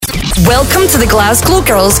Welcome to the Glasgow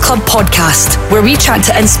Girls Club podcast, where we chat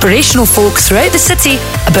to inspirational folk throughout the city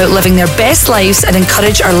about living their best lives and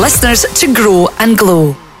encourage our listeners to grow and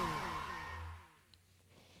glow.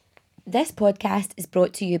 This podcast is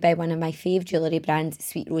brought to you by one of my fave jewellery brands,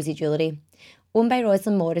 Sweet Rosie Jewellery. Owned by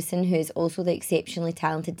Rosalind Morrison, who is also the exceptionally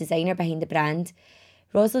talented designer behind the brand.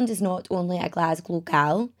 Rosalind is not only a Glasgow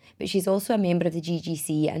gal, but she's also a member of the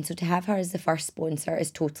GGC, and so to have her as the first sponsor is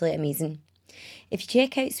totally amazing. If you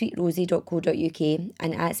check out sweetrosie.co.uk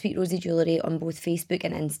and at Sweet Rosie Jewellery on both Facebook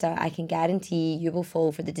and Insta, I can guarantee you will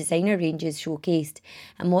fall for the designer ranges showcased.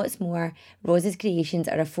 And what's more, Rosie's creations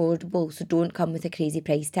are affordable, so don't come with a crazy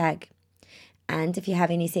price tag. And if you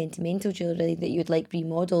have any sentimental jewellery that you'd like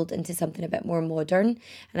remodelled into something a bit more modern,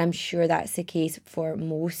 and I'm sure that's the case for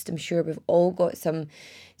most, I'm sure we've all got some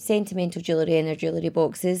sentimental jewellery in our jewellery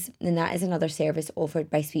boxes, then that is another service offered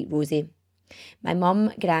by Sweet Rosie. My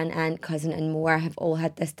mum, gran, aunt, cousin and more have all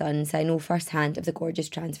had this done, so I know firsthand of the gorgeous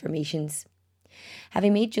transformations.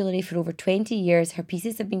 Having made jewellery for over 20 years, her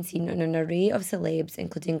pieces have been seen on an array of celebs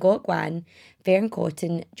including Gok Wan, Fern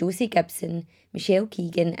Cotton, Josie Gibson, Michelle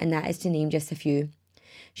Keegan, and that is to name just a few.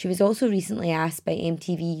 She was also recently asked by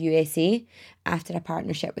MTV USA, after a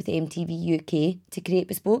partnership with MTV UK, to create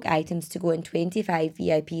bespoke items to go in 25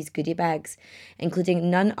 VIP's goodie bags,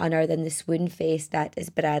 including none other than the swoon face that is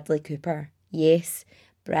Bradley Cooper. Yes,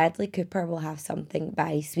 Bradley Cooper will have something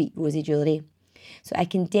by Sweet Rosie Jewellery. So I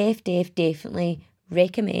can definitely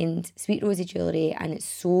recommend Sweet Rosie Jewellery, and it's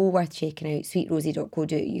so worth checking out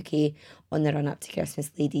sweetrosie.co.uk on the run up to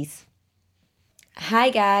Christmas, ladies. Hi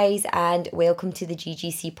guys, and welcome to the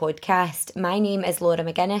GGC podcast. My name is Laura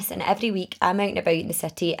McGuinness, and every week I'm out and about in the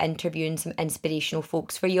city interviewing some inspirational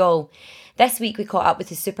folks for y'all. This week we caught up with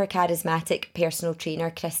the super charismatic personal trainer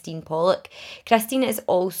Christine Pollock. Christine is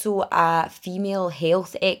also a female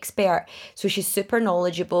health expert, so she's super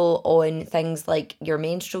knowledgeable on things like your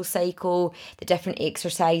menstrual cycle, the different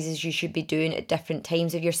exercises you should be doing at different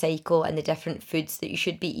times of your cycle, and the different foods that you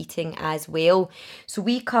should be eating as well. So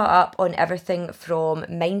we caught up on everything from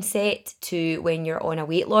mindset to when you're on a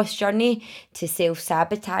weight loss journey to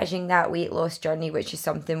self-sabotaging that weight loss journey, which is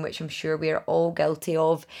something which I'm sure we're all guilty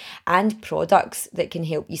of, and products that can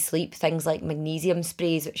help you sleep, things like magnesium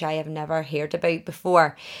sprays, which I have never heard about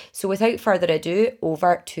before. So without further ado,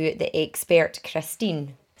 over to the expert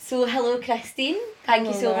Christine. So hello Christine, thank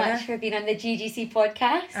you so much for being on the GGC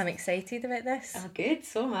podcast. I'm excited about this. Oh good,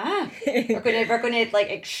 so am I. we're gonna like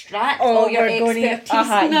extract all your expertise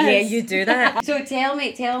from Yeah, this. you do that. So tell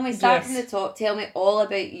me, start from the top, tell me all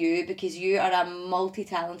about you, because you are a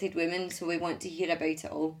multi-talented woman, so we want to hear about it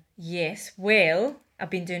all. Yes, well, I've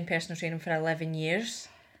been doing personal training for 11 years.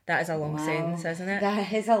 That is a long sentence, isn't it?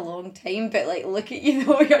 That is a long time, but like, look at you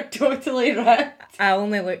though, you're totally ripped. I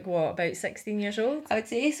only look, about 16 years old? I would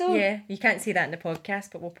say so. Yeah, you can't see that in the podcast,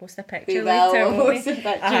 but we'll post a picture We will, later. we'll post a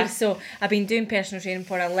picture. So I've been doing personal training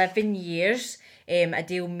for 11 years. I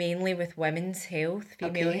deal mainly with women's health,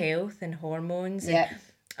 female health and hormones. Yeah. And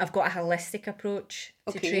I've got a holistic approach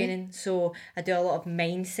to training, so I do a lot of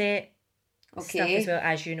mindset stuff as well,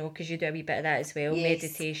 as you know, because you do a wee bit of that as well,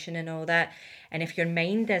 meditation and all that. And if your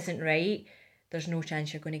mind isn't right, there's no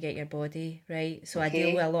chance you're going to get your body right. So I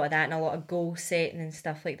deal with a lot of that and a lot of goal setting and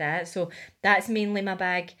stuff like that. So that's mainly my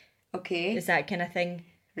bag. Okay. Is that kind of thing.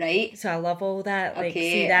 Right. So I love all that.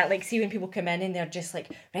 Like, see when people come in and they're just like,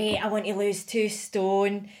 right, I want to lose 2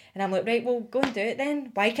 stone. And I'm like, right, well, go and do it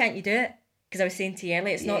then. Why can't you do it? Because I was saying to you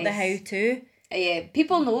earlier, it's not the how-to. Yeah,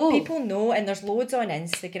 people know. People know, and there's loads on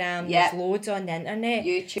Instagram, there's loads on the internet.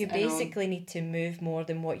 YouTube. You basically need to move more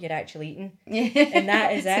than what you're actually eating. Yeah. And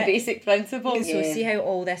that is it's it. a basic principle. So see how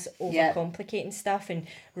all this overcomplicating stuff and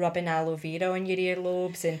rubbing aloe vera on your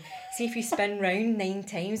earlobes, and see if you spin round 9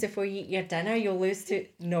 times before you eat your dinner, you'll lose to...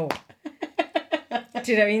 No.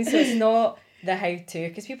 Do you know what I mean? So it's not the how-to,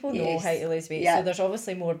 because people know how to lose weight. So there's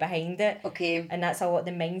obviously more behind it. Okay. And that's a lot of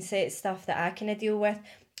the mindset stuff that I kind of deal with.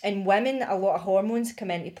 In women, a lot of hormones come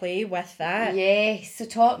into play with that. Yes, so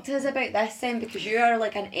talk to us about this then, because you are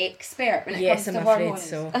like an expert when it comes to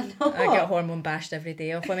hormones. Yes, I'm afraid so. I get hormone bashed every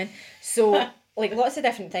day off women. So, like, lots of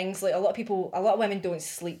different things. Like, a lot of women don't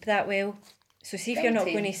sleep that well. So see if you're not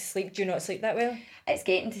going to sleep, do you not sleep that well? It's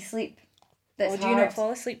getting to sleep. That's do you not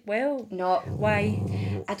fall asleep well? No. Why?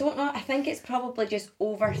 I don't know. I think it's probably just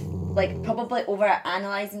over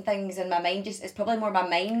analysing things in my mind. It's probably more my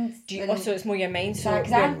mind. So it's more your mind. So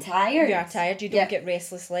because I'm tired. You are tired. You don't get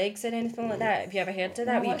restless legs or anything like that. Have you ever heard of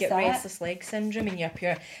that? Where you get restless leg syndrome and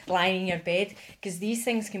you're lying in your bed? Because these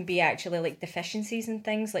things can be actually like deficiencies in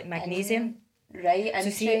things like magnesium. Right,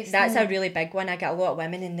 interesting. So see, that's a really big one. I get a lot of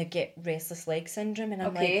women and they get restless leg syndrome, and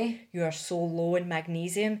I'm like, you are so low in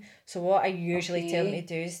magnesium. So what I usually tell them to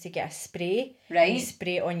do is to get a spray. Right. And you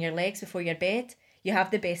spray it on your legs before your bed. You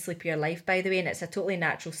have the best sleep of your life, by the way, and it's a totally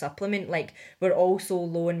natural supplement. Like, we're all so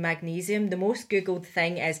low in magnesium. The most Googled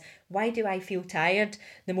thing is, why do I feel tired?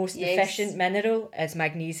 The most deficient mineral is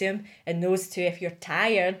magnesium. And those two, if you're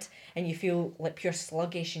tired and you feel like you're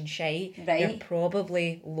sluggish and shy, you're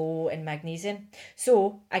probably low in magnesium.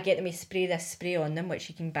 So I get them to spray this spray on them, which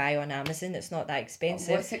you can buy on Amazon. It's not that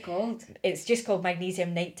expensive. What's it called? It's just called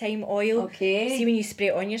magnesium nighttime oil. Okay. See, when you spray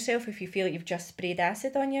it on yourself, if you feel like you've just sprayed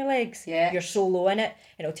acid on your legs, you're so low in it,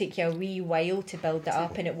 it'll take you a wee while to build it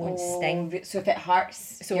up and it won't sting. So if it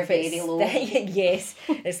hurts, you're very low. Yes,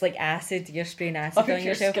 it's like acid. You're spraying acid on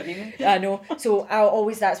yourself. I know. So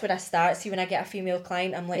that's where I start. See, when I get a female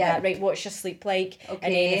client, I'm like, right, what's your sleep like? Okay.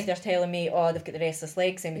 And then if they're telling me, oh, they've got the restless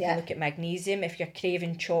legs, then we can look at magnesium. If you're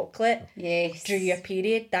craving chocolate through your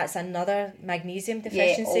period, that's another magnesium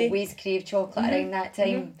deficiency. Yeah, always crave chocolate around that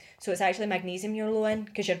time. So it's actually magnesium you're low in,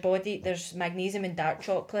 because your body, there's magnesium in dark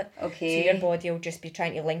chocolate. Okay. So your body will just be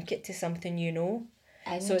trying to link it to something you know.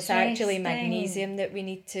 So it's actually magnesium that we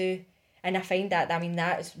need to... And I find that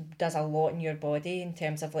does a lot in your body in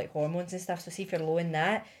terms of like hormones and stuff. So see, if you're low in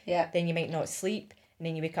that, then you might not sleep. And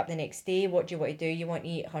then you wake up the next day, what do you want to do? You want to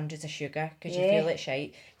eat hundreds of sugar because you feel like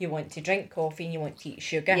shite. You want to drink coffee and you want to eat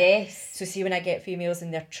sugar. Yes. So see, when I get females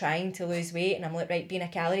and they're trying to lose weight and I'm like, right, be in a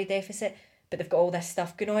calorie deficit, but they've got all this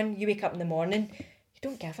stuff going on, you wake up in the morning, you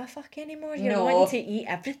don't give a fuck anymore. You're wanting to eat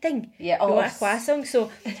everything. Yeah. You want a croissant. So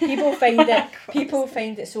people find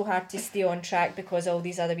it so hard to stay on track because of all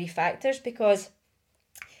these other wee factors, because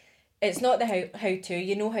it's not the how to.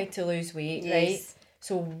 You know how to lose weight, right?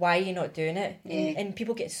 So why are you not doing it? Yeah. And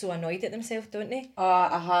people get so annoyed at themselves, don't they?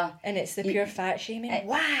 And it's the pure fat shaming.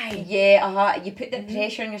 Why? Yeah, You put the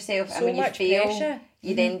pressure on yourself, so and when you fail, pressure.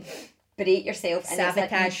 You then berate yourself.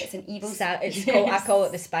 Sabotage. And it's an evil... I call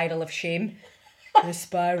it the spiral of shame. The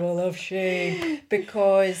spiral of shame.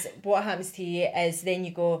 Because what happens to you is then you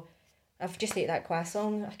go, I've just ate that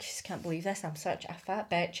croissant. I just can't believe this. I'm such a fat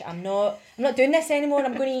bitch. I'm not doing this anymore.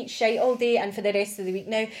 I'm going to eat shite all day and for the rest of the week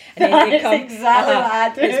now. And then they come. Exactly what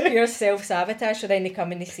I do. It's pure self-sabotage. So then they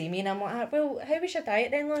come and they see me and I'm like, well, how was your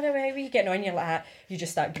diet then, Laura? How were you getting on? You're like, you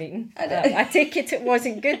just start greeting. I take it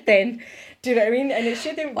wasn't good then. Do you know what I mean? And it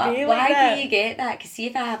shouldn't be like that. Why do you get that? Because see,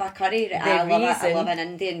 if I have a curry, I love an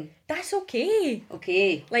Indian. That's okay.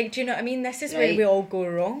 Okay. Like, do you know what I mean? This is where we all go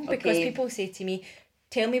wrong. Because people say to me,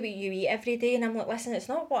 tell me what you eat every day, and I'm like, listen, it's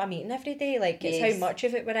not what I'm eating every day, like it's how much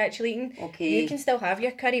of it we're actually eating. You can still have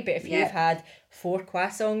your curry, but if you've had 4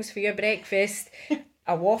 croissants for your breakfast,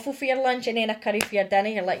 a waffle for your lunch and then a curry for your dinner,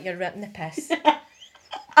 you're ripping the piss.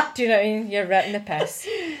 Do you know what I mean? You're ripping the piss.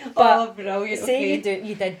 But brilliant. Say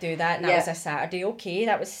you did do that and that was a Saturday. Okay,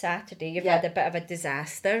 that was Saturday. You've had a bit of a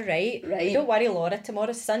disaster, right? Right. Don't worry, Laura,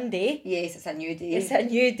 tomorrow's Sunday. Yes, it's a new day. It's a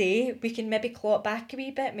new day. We can maybe claw it back a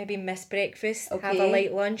wee bit, maybe miss breakfast, have a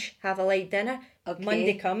light lunch, have a light dinner.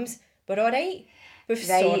 Monday comes, we're alright. We've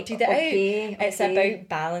sorted it out. It's about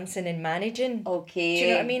balancing and managing. Do you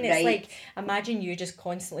know what I mean? It's like, imagine you just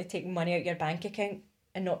constantly taking money out your bank account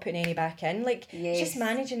and not putting any back in. Like, it's just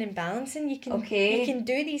managing and balancing. You can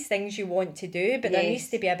do these things you want to do, but there needs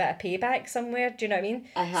to be a bit of payback somewhere. Do you know what I mean?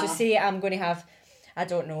 So say I'm going to have, I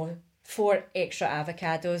don't know, 4 extra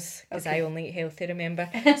avocados, because I only eat healthy, remember?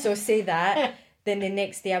 So say that. Then the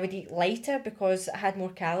next day I would eat lighter because I had more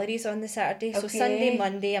calories on the Saturday. So Sunday,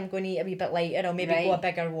 Monday, I'm going to eat a wee bit lighter. I'll maybe go a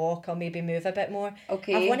bigger walk. I'll maybe move a bit more.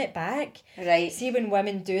 I've won it back. See, when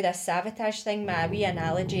women do this sabotage thing, my wee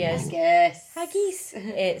analogy is... Huggies.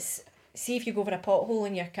 It's... See, if you go over a pothole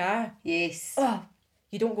in your car... you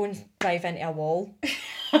don't go and drive into a wall.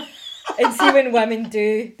 And see, when women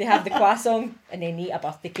do, they have the croissant and then eat a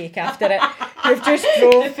birthday cake after it. You've just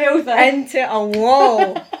drove into a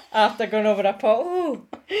wall after going over a pothole.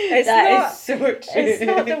 It's so true. It's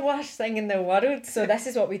not the worst thing in the world. So this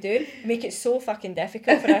is what we do. Make it so fucking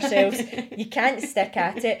difficult for ourselves. You can't stick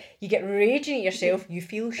at it. You get raging at yourself. You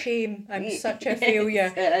feel shame. I'm such a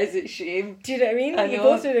failure. It is shame. Do you know what I mean? You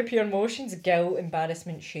go through the pure emotions: guilt,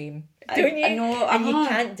 embarrassment, shame. Don't you? I know. And you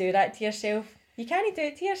can't do that to yourself. You can't do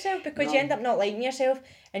it to yourself because you end up not liking yourself,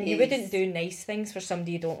 and you wouldn't do nice things for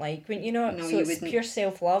somebody you don't like, wouldn't you know? So it's pure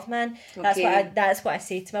self-love, man. That's what I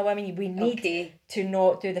say to my women. We need to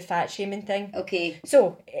not do the fat shaming thing.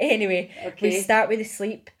 So anyway, we start with the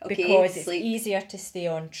sleep because it's easier to stay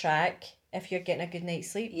on track if you're getting a good night's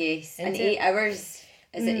sleep. And 8 hours.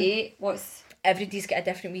 Is it 8? everybody's got a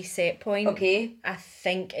different wee set point. Okay. I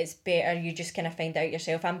think it's better you just kind of find out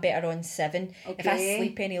yourself. I'm better on 7. Okay. If I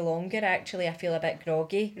sleep any longer, actually, I feel a bit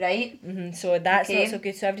groggy. Right. So that's not so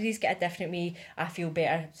good. So everybody's got a different wee, I feel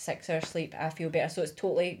better, 6 hours sleep, I feel better. So it's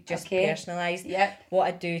totally just personalised. Yep. What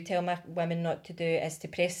I do tell my women not to do is to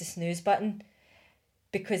press the snooze button,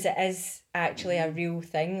 because it is actually a real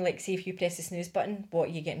thing. Like, see, if you press the snooze button, what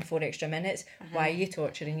are you getting 4 extra minutes? Why are you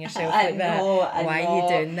torturing yourself like that? Why are you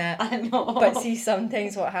doing that? I know. But see,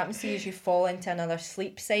 sometimes what happens to you is you fall into another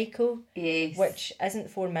sleep cycle. Yes. Which isn't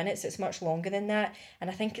 4 minutes, it's much longer than that. And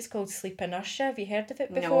I think it's called sleep inertia. Have you heard of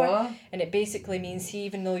it before? No. And it basically means, see,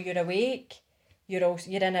 even though you're awake, you're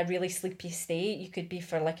in a really sleepy state. You could be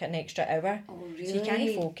for like an extra hour. Oh, really? So you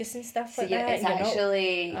can't focus and stuff like that. It's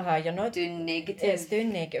actually you're not doing negative. It's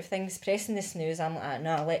doing negative things. Pressing the snooze, I'm like,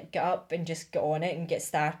 no, get up and just get on it and get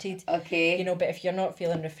started. Okay. You know, but if you're not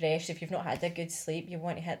feeling refreshed, if you've not had a good sleep, you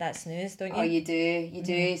want to hit that snooze, don't you? Oh, you do. You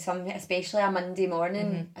do. Especially a Monday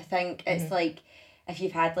morning. I think it's like, if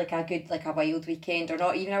you've had like a wild weekend, or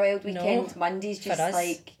not even a wild weekend, Monday's just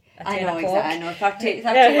like... I know, exactly.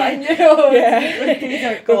 31-year-olds.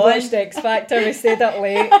 Yeah. Go watch the X Factor. We stayed up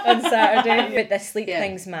late on Saturday. But the sleep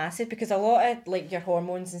thing's massive, because a lot of like your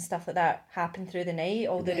hormones and stuff like that happen through the night,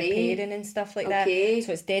 all the repairing and stuff like that.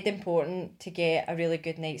 So it's dead important to get a really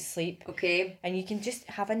good night's sleep. Okay. And you can just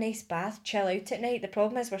have a nice bath, chill out at night. The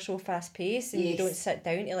problem is we're so fast paced, and you don't sit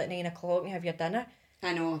down till like 9 o'clock and have your dinner.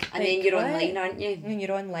 I know. And then you're online, aren't you? And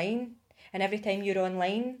you're online. And every time you're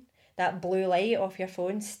online, that blue light off your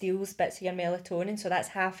phone steals bits of your melatonin, so that's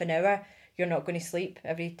half an hour you're not going to sleep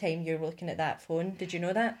every time you're looking at that phone. Did you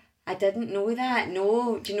know that? I didn't know that.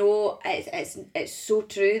 No, do you know, it's so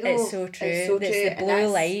true though. It's so true. It's the blue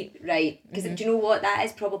light. Right, because do you know what, that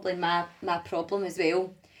is probably my problem as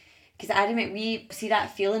well. Because I remember, we see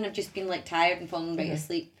that feeling of just being like tired and falling right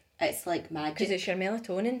asleep. It's like magic. Because it's your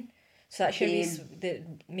melatonin. So that's your that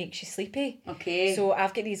makes you sleepy. Okay. So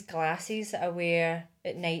I've got these glasses that I wear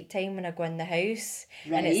at night time when I go in the house.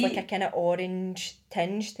 Right. And it's like a kind of orange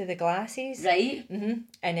tinge to the glasses. Right.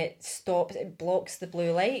 And it blocks the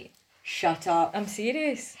blue light. Shut up. I'm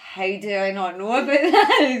serious. How do I not know about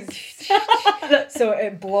this? So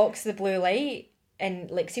it blocks the blue light.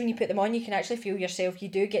 And like, see, when you put them on, you can actually feel yourself. You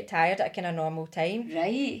do get tired at a kind of normal time.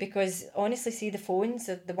 Right. Because honestly, see, the phones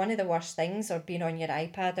are one of the worst things, or being on your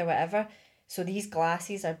iPad or whatever. So these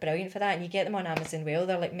glasses are brilliant for that, and you get them on Amazon. Well,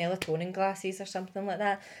 they're like melatonin glasses or something like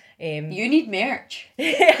that. You need merch.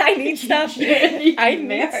 I need stuff. I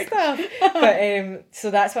need stuff. But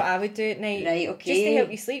so that's what I would do at night. Right, okay. Just to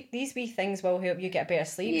help you sleep. These wee things will help you get a better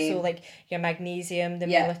sleep. Yeah. So like your magnesium, the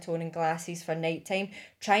melatonin glasses for nighttime.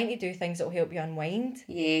 Trying to do things that will help you unwind.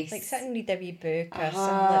 Yes. Like sit and read a wee book or something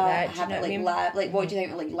like that. Do you know what I mean? Like what do you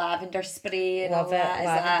think? Like lavender spray and Love all it. that?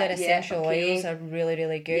 Lavender essential oils are really,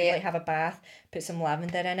 really good. Yeah. Like have a bath, put some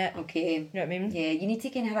lavender in it. Okay. You know what I mean? Yeah, you need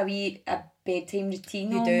to kind of have a bedtime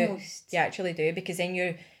routine. You almost. do. You actually do, because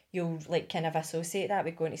then you'll like kind of associate that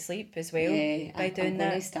with going to sleep as well. Yeah, by doing that. I'm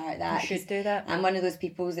going to start that. You should do that. I'm one of those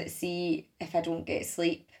people that see if I don't get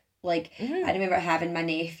sleep. Like, I remember having my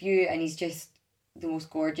nephew, and he's just the most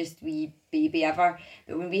gorgeous wee baby ever.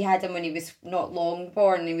 But when we had him when he was not long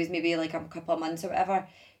born, he was maybe like a couple of months or whatever.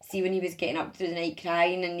 See, when he was getting up through the night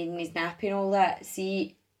crying and needing his nappy and all that,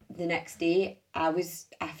 see, the next day I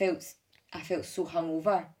felt so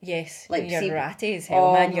hungover. Yes, like you're ratty as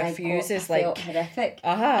hell, man. Your fuse is like felt horrific.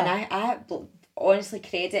 And I honestly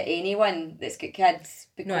credit anyone that's got kids,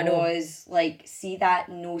 because like, see that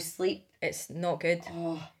no sleep, it's not good.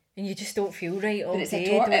 Oh. And you just don't feel right all but it's day.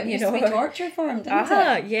 It used to be torture for him, didn't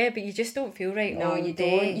it? Yeah, but you just don't feel right all day. No, you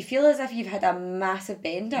don't. You feel as if you've had a massive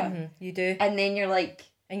bender. You do. And then you're like...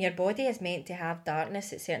 And your body is meant to have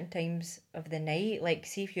darkness at certain times of the night. Like,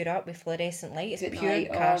 see, if you're up with fluorescent light, it's pure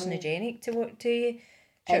carcinogenic to you.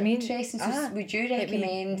 Interesting. So would you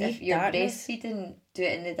recommend, if you're breastfeeding, do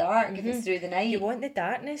it in the dark if it's through the night? You want the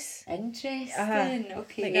darkness. Interesting.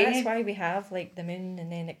 Okay. Like, that's why we have like the moon, and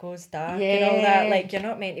then it goes dark and all that. Like, you're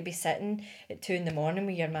not meant to be sitting at 2 a.m.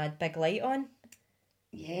 with your mad big light on.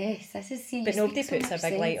 Yes, this is serious. But nobody puts a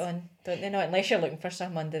big light on, don't they? Not unless you're looking for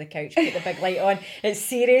something under the couch. Put the big light on. It's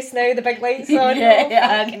serious now. The big light's on.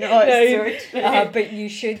 I know. It's so true. But you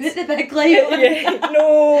should put the big light on.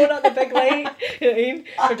 No, not the big light. You know what I mean?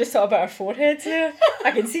 We're just talking about our foreheads there.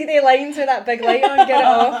 I can see the lines with that big light on. Get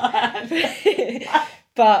it off.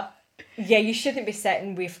 But yeah, you shouldn't be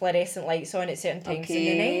sitting with fluorescent lights on at certain times in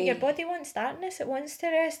the night. Your body wants darkness. It wants to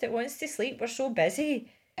rest. It wants to sleep. We're so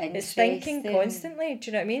busy. It's thinking constantly. Do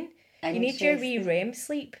you know what I mean? You need your wee REM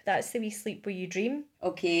sleep. That's the wee sleep where you dream.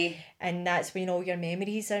 Okay. And that's when all your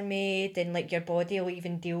memories are made, and like your body will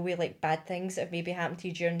even deal with like bad things that have maybe happened to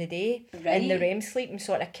you during the day. Right. In the REM sleep and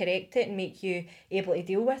sort of correct it and make you able to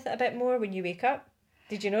deal with it a bit more when you wake up.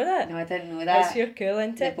 Did you know that? No, I didn't know that. That's pure cool,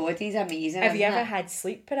 isn't it? The body's amazing. Have you ever had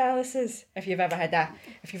sleep paralysis? If you've ever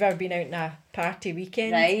been out on a party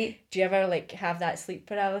weekend, right? Do you ever like have that sleep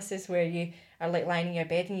paralysis where you are like lying in your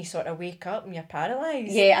bed and you sort of wake up and you're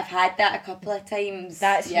paralysed? Yeah, I've had that a couple of times.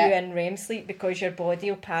 That's you in REM sleep, because your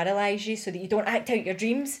body will paralyse you so that you don't act out your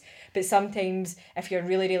dreams. But sometimes if you're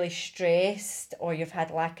really, really stressed or you've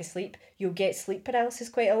had lack of sleep, you'll get sleep paralysis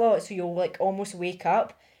quite a lot. So you'll like almost wake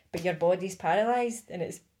up, but your body's paralysed, and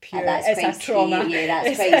it's pure. It's a trauma. Yeah,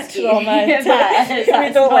 that's it's quite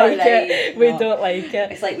a trauma. We don't like it. We don't like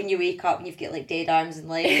it. It's like when you wake up and you've got like dead arms and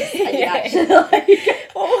legs, and you actually like,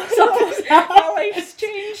 my life's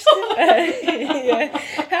changed. Yeah,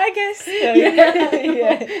 I guess.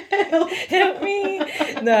 Help me.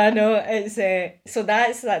 No, it's so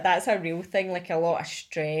that's a real thing. Like a lot of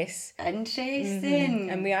stress. Interesting.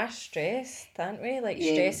 And we are stressed, aren't we? Like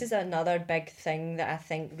stress is another big thing that I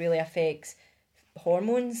think really affects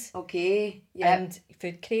hormones. Okay. Yeah. And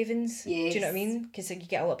food cravings. Yes. Do you know what I mean? Because like, you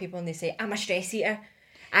get a lot of people and they say, I'm a stress eater.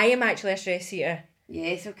 I am actually a stress eater.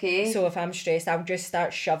 Yes, okay. So if I'm stressed, I'll just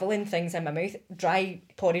start shoveling things in my mouth. Dry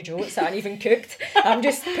porridge oats that aren't even cooked. I'm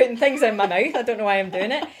just putting things in my mouth. I don't know why I'm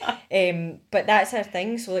doing it. But that's our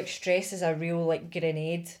thing. So like stress is a real like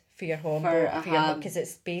grenade for your hormone. Because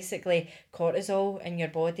it's basically cortisol in your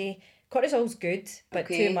body. Cortisol's good, but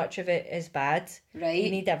too much of it is bad. Right. You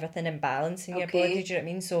need everything in balance in your body, do you know what I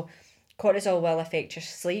mean? So cortisol will affect your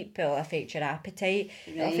sleep, it'll affect your appetite,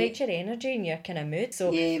 it'll affect your energy and your kind of mood.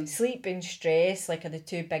 So sleep and stress like are the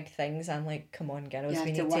two big things. I'm like, come on girls,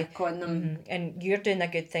 we need to work on them. And you're doing a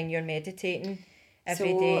good thing, you're meditating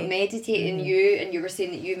every day. So meditating, and you were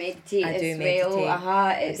saying that you meditate as well.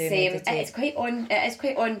 It's quite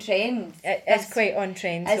on trend. It's quite on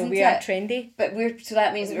trend. So we are trendy. But so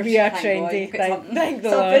that means we are trendy. Thank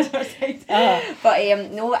the Lord. But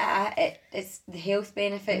it's the health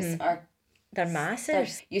benefits are. They're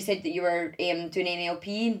massive. You said that you were doing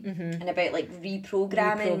NLP and about like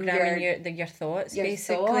reprogramming your thoughts,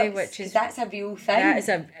 basically, which is that's a real thing.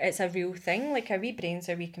 It's a real thing. Like our wee brains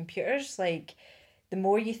are wee computers. Like the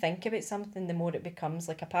more you think about something, the more it becomes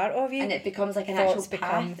like a part of you, and it becomes like an thoughts actual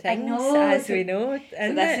become path. things, as we know.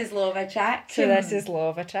 So this is law of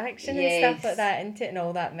attraction. And stuff like that, isn't it? And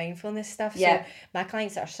all that mindfulness stuff. Yeah. So my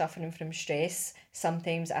clients that are suffering from stress,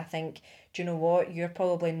 sometimes I think, do you know what? You're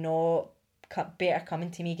probably not better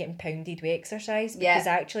coming to me getting pounded with exercise, because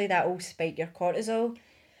actually that will spike your cortisol.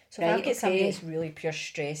 So if I've got somebody that's really pure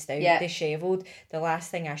stressed out, dishevelled, the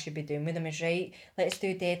last thing I should be doing with them is, right, let's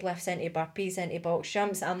do deadlifts into burpees, into box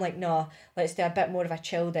jumps. I'm like, no, let's do a bit more of a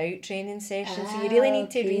chilled out training session. So you really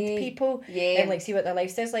need to read people and like see what their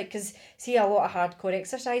lifestyle's like, because see, a lot of hardcore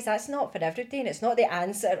exercise, that's not for every day, and it's not the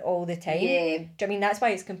answer all the time. Do you know what I mean? That's why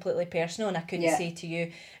it's completely personal, and I couldn't say to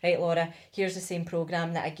you, right, Laura, here's the same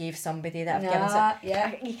programme that I gave somebody that I've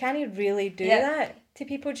given. You can't really do that to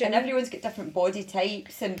people. And everyone's got different body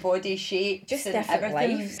types and body shapes, just and different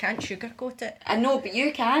everything. lives. Can't sugarcoat it. I know, but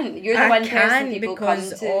you can. You're the one person people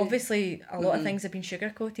because come to. Obviously a lot of things have been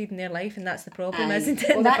sugarcoated in their life, and that's the problem, isn't it?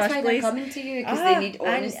 Well, in the that's first why place. they're coming to you, because they need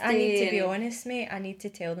honesty. I need to be honest, mate. I need to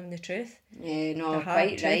tell them the truth. Yeah, no, the hard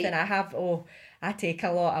quite truth, right. And I take a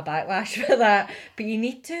lot of backlash for that, but you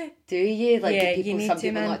need to. Do you? Like, some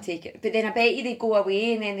people man. not take it. But then I bet you they go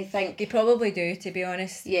away and then they think... They probably do, to be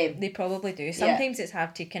honest. Yeah. They probably do. Sometimes it's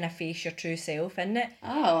hard to kind of face your true self, isn't it?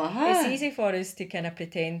 Oh, It's easy for us to kind of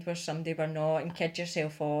pretend we're somebody we're not and kid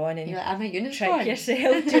yourself on and... You're like, I'm a unicorn. Trick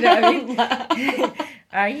yourself, do you know what I mean?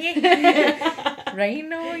 Are you?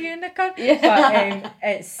 Rhino unicorn? Yeah. But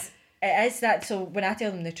it is that, so when I tell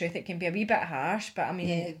them the truth, it can be a wee bit harsh, but I mean...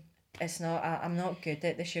 Yeah. It's not. I'm not good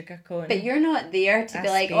at the sugarcoating. But you're not there to be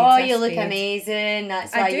like, oh, you look amazing.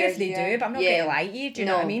 That's why you're here. I do, but I'm not going to lie to you. Do you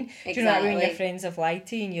know what I mean? Exactly. Do you know what I mean? When your friends have lied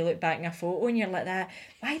to you and you look back in a photo and you're like that?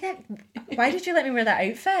 Why did you let me wear that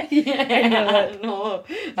outfit? Yeah, and you're like,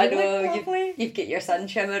 I know. You've got your sun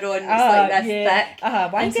trimmer on. It's like this thick.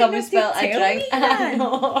 Why and did someone spilled a drink. I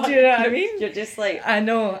know. Do you know what I mean? You're just like, I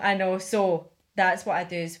know. So that's what I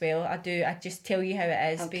do as well. I just tell you how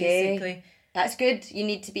it is, basically. That's good. You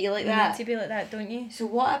need to be like that. You need to be like that, don't you? So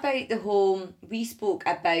what about the whole... We spoke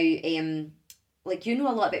about, like, you know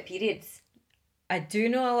a lot about periods. I do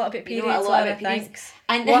know a lot about periods. You know a lot about periods. Thanks.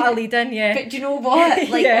 And what a lead in, yeah. But do you know what?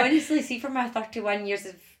 Like, honestly, see, for my 31 years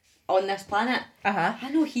on this planet,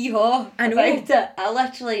 I know hee-haw about it. I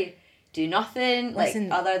literally do nothing? Listen,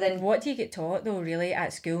 like, other than... What do you get taught, though, really,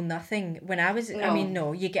 at school? Nothing. When I was... No. I mean,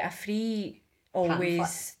 no. You get a free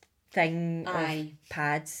always thing of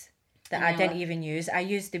pads that I didn't even use. I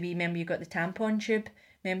used the wee... Remember you got the tampon tube?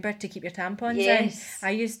 Remember, to keep your tampons in?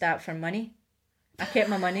 I used that for money. I kept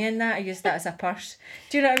my money in that. I used that as a purse.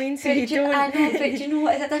 Do you know what I mean? So you don't... I know, but do you know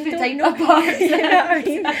what? It's a different kind of purse. You know what I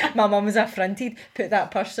mean? My mum was affronted. Put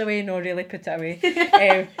that purse away. No, really, put it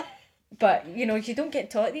away. But, you know, you don't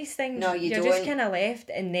get taught these things. No, you're just kind of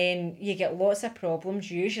left, and then you get lots of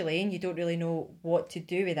problems usually, and you don't really know what to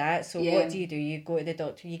do with that. So what do? You go to the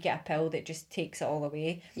doctor, you get a pill that just takes it all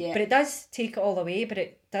away. Yeah. But it does take it all away, but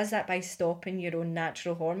it does that by stopping your own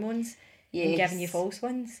natural hormones and giving you false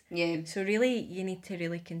ones. Yeah. So really, you need to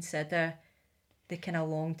really consider the kind of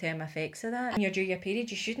long-term effects of that. When you're due your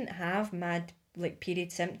period, you shouldn't have mad, like,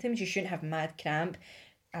 period symptoms. You shouldn't have mad cramp.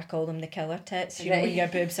 I call them the killer tits. You know, when your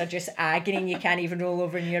boobs are just agony and you can't even roll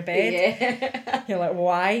over in your bed. Yeah. You're like,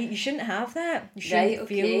 why? You shouldn't have that. You shouldn't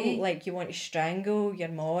feel like you want to strangle your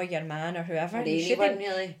ma, your man, or whoever. Or anyone,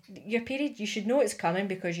 really. Your period, you should know it's coming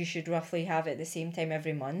because you should roughly have it at the same time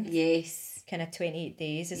every month. Yes. Kind of 28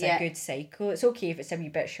 days is a good cycle. It's okay if it's a wee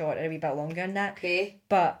bit shorter, a wee bit longer than that. Okay.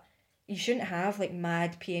 But you shouldn't have like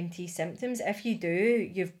mad PMT symptoms. If you do,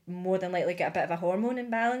 you've more than likely got a bit of a hormone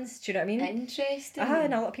imbalance. Do you know what I mean? Interesting.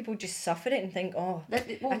 And a lot of people just suffer it and think,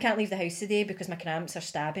 I can't leave the house today because my cramps are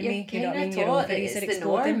stabbing me. You know what I mean? Your ovaries are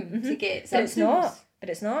exploding. To get symptoms. But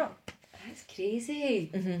it's not. That's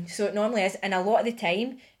crazy. Mm-hmm. So it normally is, and a lot of the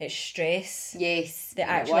time it's stress. Yes. That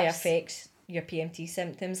actually affects your PMT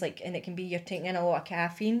symptoms, and it can be you're taking in a lot of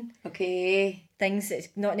caffeine. Okay. Things that's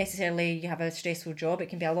not necessarily you have a stressful job. It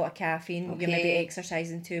can be a lot of caffeine. You're maybe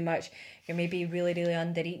exercising too much. You're maybe really, really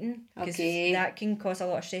under-eating. Because that can cause a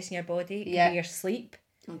lot of stress in your body. It can be your sleep.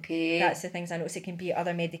 Okay. That's the things I notice. It can be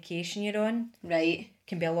other medication you're on. Right. It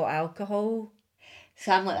can be a lot of alcohol.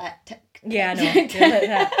 So I'm like that. Yeah, I know. You're like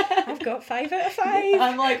that. I've got 5 out of 5.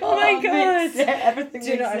 I'm like, oh my God. Everything. Do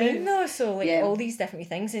you know what I mean? No, so all these different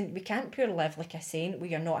things, and we can't pure live like a saint where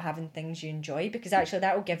you're not having things you enjoy, because actually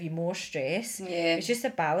that will give you more stress. Yeah. It's just a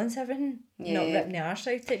balance, everything. Not ripping the arse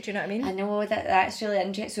out it. Do you know what I mean? I know that's really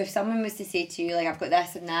interesting. So if someone was to say to you, like, I've got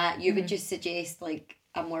this and that, you would just suggest like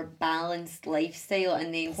a more balanced lifestyle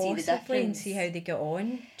and then see the difference and see how they get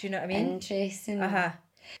on. Do you know what I mean? Interesting.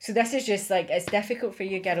 So this is just like, it's difficult for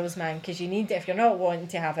you girls, man, because you need, if you're not wanting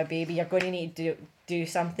to have a baby, you're going to need to do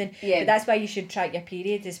something. Yeah. But that's why you should track your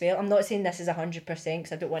period as well. I'm not saying this is 100%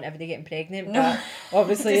 because I don't want everybody getting pregnant, but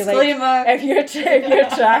obviously like if you're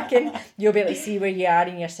tracking, you'll be able to see where you are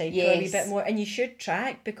in your cycle a wee bit more. And you should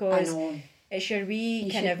track because it's your wee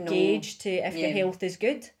kind of gauge to if your health is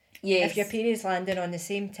good. Yes. If your period's landing on the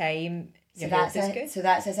same time, your health is good. So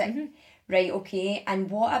that's it. Mm-hmm. Right, okay. And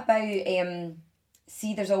what about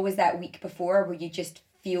see, there's always that week before where you just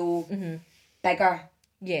feel bigger.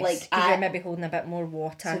 Yes, because you're maybe holding a bit more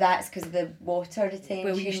water. So that's because of the water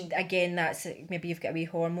retention. Well, again, that's maybe you've got a wee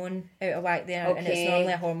hormone out of whack there, and it's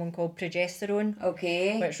normally a hormone called progesterone,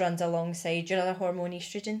 which runs alongside your other hormone,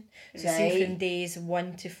 estrogen. So see from days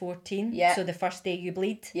 1 to 14, so the first day you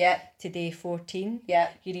bleed, to day 14,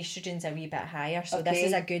 your estrogen's a wee bit higher. So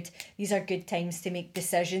these are good times to make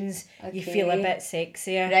decisions. You feel a bit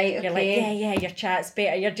sexier. Right, you're like, your chat's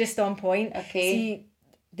better. You're just on point. See,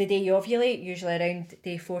 the day you ovulate, usually around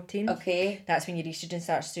day 14, that's when your estrogen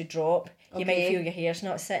starts to drop. You might feel your hair's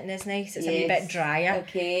not sitting as nice. It's a wee bit drier.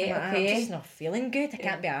 I'm just not feeling good. I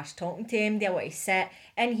can't be arsed talking to him. I want to sit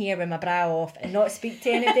in here with my bra off and not speak to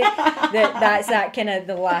anybody. That's that kind of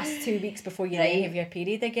the last 2 weeks before you have your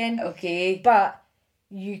period again. But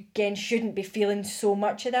you again shouldn't be feeling so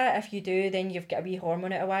much of that. If you do, then you've got a wee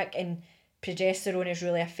hormone out of whack, and progesterone is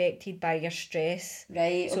really affected by your stress.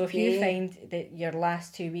 So if you find that your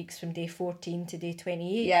last 2 weeks from day 14 to day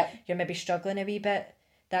 28, you're maybe struggling a wee bit,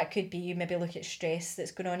 that could be you maybe look at stress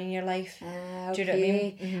that's going on in your life. Do you know what I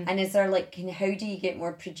mean? Mm-hmm. And is there how do you get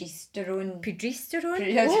more progesterone?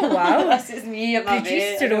 Progesterone? Oh wow. This is me at my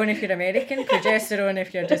progesterone if you're American, progesterone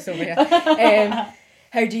if you're just over here.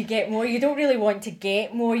 How do you get more? You don't really want to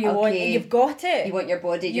get more. You've got it. You want your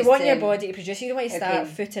body your body to produce. You don't want to start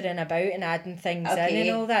footering about and adding things in and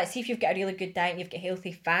all that. See if you've got a really good diet and you've got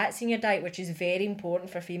healthy fats in your diet, which is very important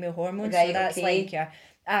for female hormones. So that's like your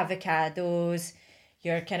avocados,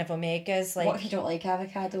 your kind of omegas. Like, what if you don't like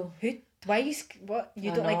avocado? Why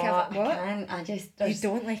you don't like avocado? I can't. You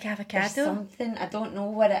don't like avocado? There's something, I don't know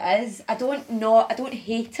what it is. I don't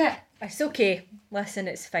hate it. It's okay. Listen,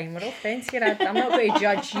 it's fine. We're all friends here. I'm not going to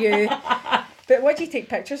judge you But what do you take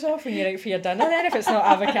pictures of when you're out for your dinner then if it's not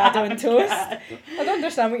avocado and toast? I don't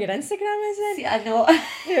understand what your Instagram is then. See, I know.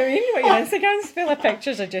 You know what I mean? What your Instagram's full of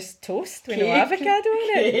pictures are just toast with no avocado in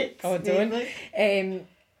it. Oh, don't.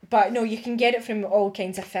 But no, you can get it from all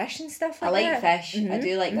kinds of fish and stuff like that. I like fish. I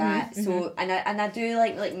do like that. So and I do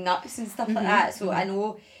like nuts and stuff like that. So I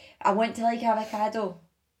know I want to like avocado.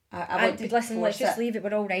 I want to listen, let's just leave it,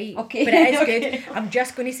 we're all right. Okay. But it is good. I'm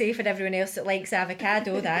just going to say for everyone else that likes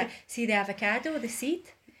avocado that, see the avocado, the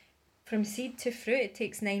seed, from seed to fruit, it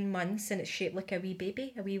takes 9 months and it's shaped like a wee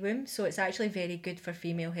baby, a wee womb. So it's actually very good for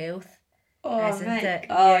female health. Oh, isn't it?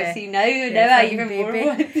 Oh, yeah. See, now I even more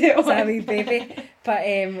want it. It's a wee baby. But,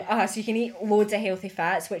 so you can eat loads of healthy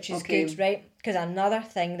fats, which is good, right? Because another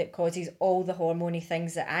thing that causes all the hormonal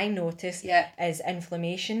things that I notice is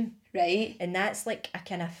inflammation. Right. And that's like a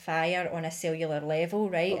kind of fire on a cellular level,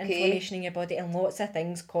 right? Okay. Inflammation in your body, and lots of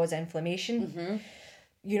things cause inflammation.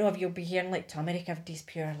 You know, if you'll be hearing like turmeric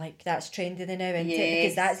disappear, like that's trendy now, isn't it?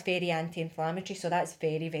 Because that's very anti-inflammatory, so that's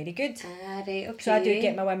very, very good. Ah, right, okay. So I do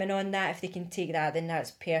get my women on that. If they can take that, then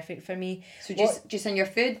that's perfect for me. So just in your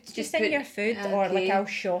food? Just in your food, or like I'll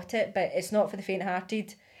shot it, but it's not for the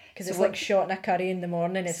faint-hearted. Because it's like shot in a curry in the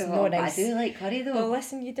morning. It's no nice. I do like curry though. Well,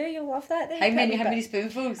 listen, you do. You'll love that then. How many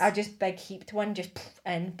spoonfuls? I'll just big heaped one, just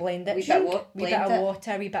and blend it. Wee bit of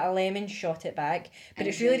water, wee bit of lemon, shot it back. But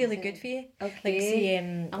it's really, really good for you. Okay. Like see,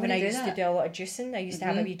 when I used to do a lot of juicing, I used to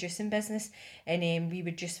have a wee juicing business, and we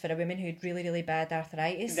would juice for a woman who had really, really bad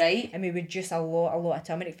arthritis. Right. And we would juice a lot of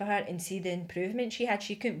turmeric for her, and see the improvement she had.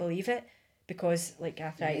 She couldn't believe it. Because like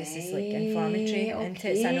arthritis is like inflammatory and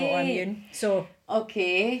it's an autoimmune. So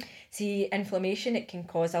see, inflammation, it can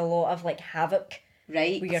cause a lot of like havoc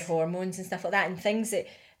with your hormones and stuff like that. And things that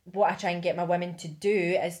what I try and get my women to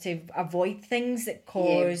do is to avoid things that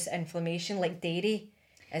cause inflammation, like dairy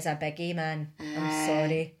is a biggie, man. I'm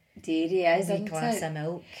sorry. Dairy is, a glass of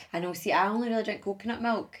milk. I know. See, I only really drink coconut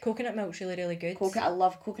milk. Coconut milk's really, really good. I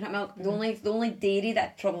love coconut milk. The only dairy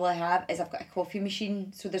that I probably have is I've got a coffee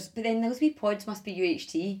machine. So but then those wee pods must be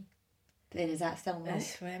UHT. But then is that still milk?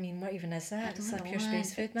 I mean, what even is that? It's like pure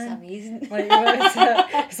space food, man. man. It's amazing.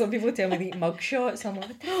 Like, some people tell me they eat mug shots. I'm like,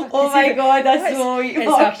 what the fuck oh my god, that's so It's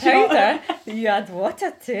a powder that you add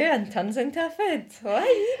water to and turns into a food. What?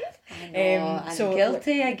 I'm so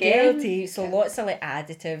guilty again. Guilty. So lots of like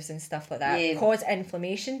additives and stuff like that cause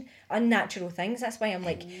inflammation, unnatural things. That's why I'm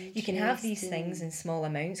like, you can have these things in small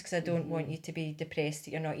amounts because I don't want you to be depressed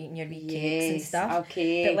that you're not eating your wee cakes and stuff.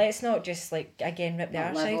 Okay. But let's not just like again rip the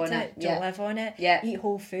arse out of it. Don't live on it. Yeah. Eat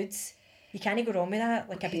whole foods. You can't go wrong with that,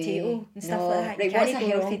 like a potato and stuff like that. Right, what's a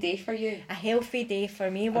healthy day for you? A healthy day for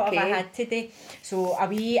me. What have I had today? So a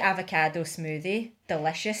wee avocado smoothie,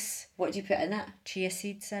 delicious. What do you put in it? Chia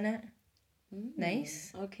seeds in it.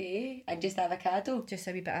 Nice. Okay. And just avocado? Just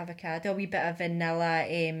a wee bit of avocado, a wee bit of vanilla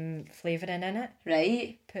flavouring in it.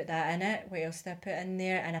 Right. Put that in it. What else did I put in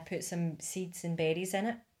there? And I put some seeds and berries in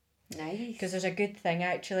it. Nice. Because there's a good thing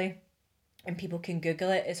actually, and people can Google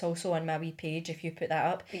it. It's also on my wee page if you put that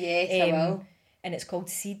up. Yes, I will. And it's called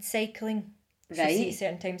seed cycling. Right. So see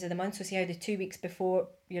certain times of the month. So see how the 2 weeks before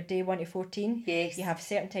your day 1 to 14, you have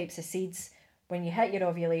certain types of seeds. When you hit your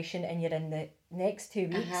ovulation and you're in the next 2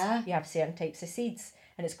 weeks, you have certain types of seeds.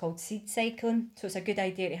 And it's called seed cycling. So it's a good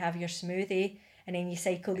idea to have your smoothie and then you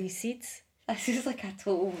cycle these seeds. This is like a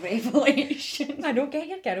total revelation. I don't get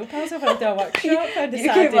your girl pals over to do a workshop on the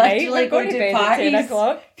Saturday night. We're going to bed at 10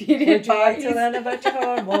 o'clock. Period parties. To learn about your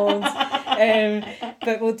hormones.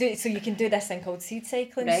 But we'll do so you can do this thing called seed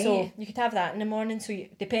cycling. Right. So you could have that in the morning. So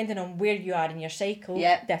depending on where you are in your cycle,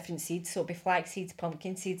 different seeds. So it'll be flax seeds,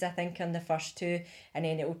 pumpkin seeds, I think, on the first 2, and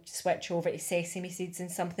then it'll switch over to sesame seeds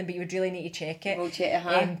and something. But you would really need to check it. We'll check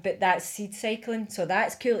it. But that's seed cycling, so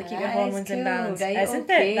that's cool to keep your hormones in balance, right, isn't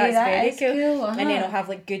it? That's very cool. And then it'll have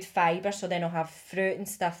like good fibre, so then it'll have fruit and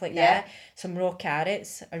stuff like that. Some raw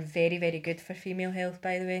carrots are very, very good for female health,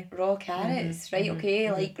 by the way. Raw carrots, right?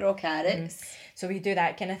 Okay, like raw carrots. So we do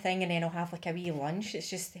that kind of thing, and then I'll have like a wee lunch. It's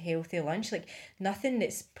just a healthy lunch, like nothing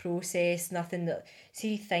that's processed, nothing that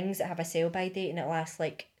things that have a sell-by date and it lasts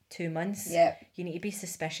like 2 months. Yeah, you need to be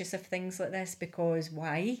suspicious of things like this because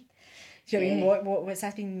why? Do you know what I mean? What's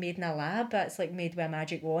that being made in a lab? That's like made with a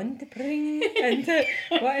magic wand. Bring into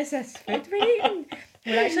what is this food we're eating?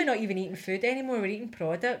 We're actually not even eating food anymore, we're eating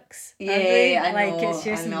products. Yeah, I like, know, it's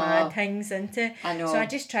just mad things, isn't it? I know. So I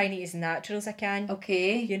just try and eat as natural as I can.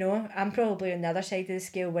 Okay. You know, I'm probably on the other side of the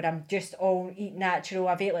scale where I'm just all eat natural.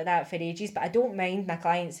 I've ate like that for ages, but I don't mind my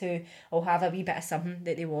clients who will have a wee bit of something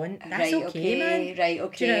that they want. That's okay, man. Right,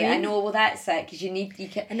 okay. Do you know what I mean? know, well, that's it, because you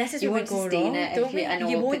can, and this is you where we won't go sustain wrong, it. don't we? I know,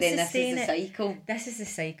 You won't but then sustain this is the cycle. This is the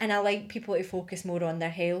cycle. And I like people to focus more on their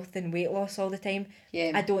health and weight loss all the time.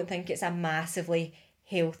 Yeah. I don't think it's a massively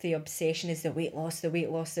healthy obsession is the weight loss.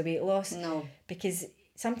 No. Because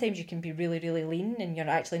sometimes you can be really, really lean and you're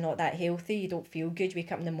actually not that healthy. You don't feel good. You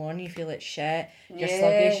wake up in the morning, you feel like shit. You're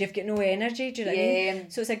sluggish. You've got no energy. Do you know what I mean?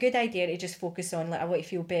 So it's a good idea to just focus on, like, I want to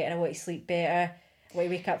feel better. I want to sleep better. I want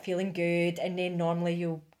to wake up feeling good. And then normally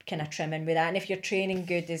you'll kind of trim in with that. And if you're training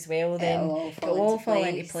good as well, then it'll all fall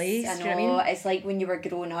into place. I know. Do you know what I mean? It's like when you were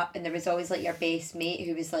growing up and there was always like your best mate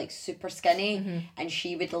who was like super skinny, and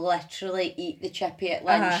she would literally eat the chippy at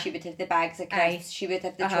lunch. She would have the bags of crisps. She would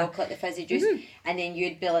have the chocolate, the fizzy juice, and then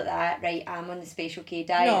you'd be like that. Right, I'm on the Special K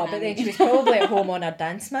diet. No, but then she was probably at home on her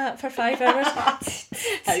dance mat for 5 hours.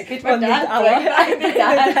 How good were that? The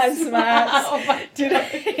dance mats. Do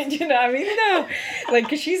you know what I mean? No, like,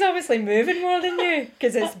 because she's obviously moving more than you.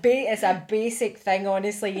 Because it's a basic thing.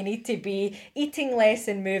 Honestly, you need to be eating less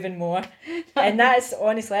and moving more, and that's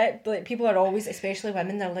honestly like people are always, especially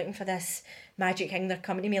women, they're looking for this magic thing. They're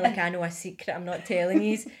coming to me like, I know a secret I'm not telling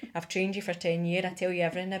you. I've trained you for 10 years. I tell you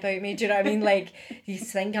everything about me. Do you know what I mean? Like, you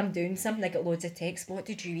think I'm doing something. I get loads of texts. What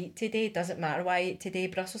did you eat today? Doesn't matter what I ate today.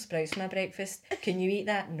 Brussels sprouts for my breakfast. Can you eat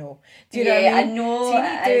that? No. Do you know what I mean? I know.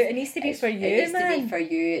 So it needs to be for you, it needs man. to be for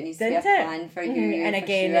you. It needs to be a Doesn't it? plan for you. And for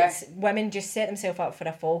again, sure. it's women just set themselves up for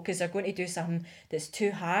a fall because they're going to do something that's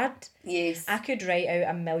too hard. Yes. I could write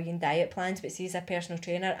out a million diet plans, but see, as a personal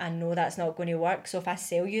trainer, I know that's not going to work. So if I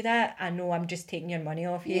sell you that, I know I'm just taking your money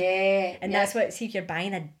off you. Yeah. And that's what, see, if you're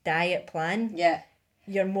buying a diet plan,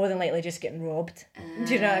 you're more than likely just getting robbed.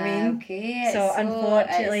 Do you know what I mean? Okay. So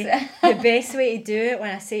unfortunately, the best way to do it,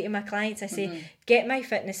 when I say to my clients, I say, get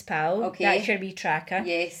MyFitnessPal. Okay. That's your wee tracker.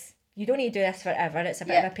 Yes. You don't need to do this forever. It's a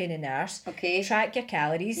bit of a pain in the arse. Okay. Track your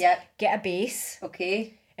calories. Yep. Get a base.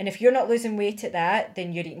 Okay. And if you're not losing weight at that,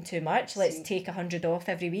 then you're eating too much. Let's take 100 off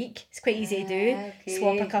every week. It's quite easy to do. Okay.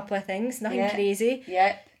 Swap a couple of things. Nothing crazy.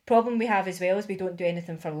 Yeah. Problem we have as well is we don't do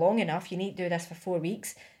anything for long enough. You need to do this for 4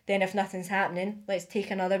 weeks. Then if nothing's happening, let's take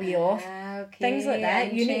another wee off. Okay. Things like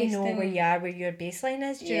that. You need to know where you are, where your baseline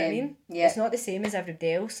is. Do you know what I mean? Yeah. It's not the same as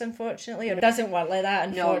everybody else, unfortunately. Or it doesn't work like that,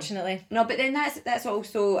 unfortunately. No, but then that's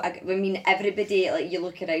also, I mean, everybody, like, you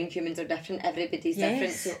look around, humans are different, everybody's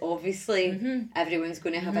different, so obviously everyone's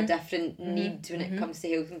going to have a different need when it comes to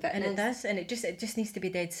health and fitness. And it does, and it just needs to be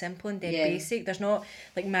dead simple and dead basic. There's not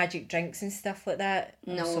like magic drinks and stuff like that.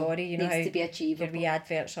 No, I'm sorry, you know needs how to be achievable. your wee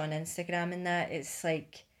adverts on Instagram and that, it's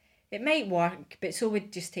like, it might work, but so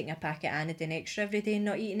would just taking a packet of Anadin Extra every day and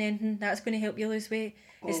not eating anything. That's going to help you lose weight.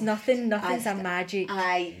 It's nothing's a magic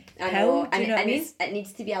I pill. know. Do you know what I mean? It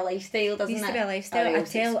needs to be a lifestyle, doesn't it? It needs to be a lifestyle. Or I else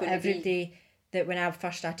it's tell gonna everybody that when I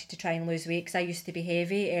first started to try and lose weight, because I used to be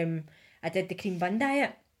heavy, I did the cream bun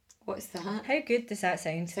diet. What's that? How good does that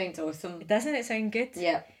sound? Sounds awesome. Doesn't it sound good?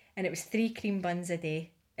 Yeah. And it was 3 cream buns a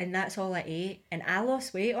day, and that's all I ate, and I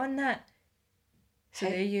lost weight on that. So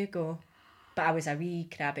there you go. But I was a wee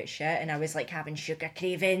crab at shit, and I was like having sugar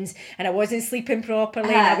cravings, and I wasn't sleeping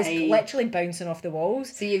properly, and I was literally bouncing off the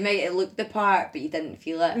walls. So you might have looked the part, but you didn't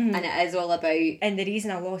feel it, and it is all about... And the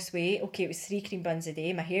reason I lost weight, okay, it was 3 cream buns a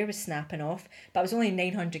day, my hair was snapping off, but I was only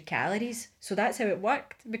 900 calories. So that's how it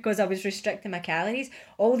worked, because I was restricting my calories.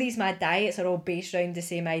 All these mad diets are all based around the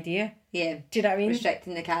same idea. Yeah. Do you know what I mean?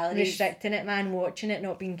 Restricting the calories. Restricting it, man, watching it,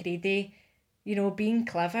 not being greedy. You know, being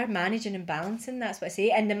clever, managing and balancing, that's what I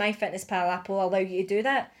say. And the MyFitnessPal app will allow you to do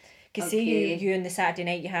that. Because say you on the Saturday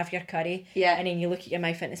night, you have your curry, and then you look at your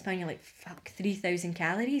MyFitnessPal and you're like, fuck, 3,000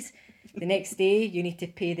 calories. The next day, you need to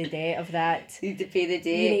pay the debt of that. You need to pay the debt.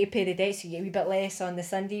 You need to pay the debt, so you get a wee bit less on the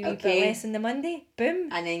Sunday, a wee bit less on the Monday. Boom.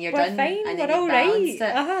 And then you're We're done. fine, and we're then all right.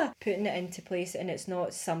 It. Putting it into place, and it's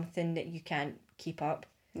not something that you can't keep up.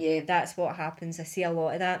 Yeah. That's what happens. I see a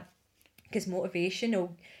lot of that. Because motivation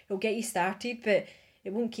will get you started, but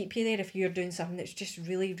it won't keep you there if you're doing something that's just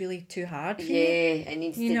really, really too hard for you. It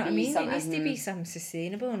needs to be what I mean? something. It needs to be something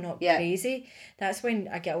sustainable and not crazy. That's when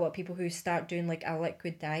I get a lot of people who start doing like a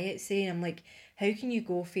liquid diet, saying, I'm like, how can you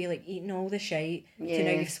go for like eating all the shite to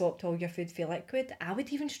now you've swapped all your food for liquid? I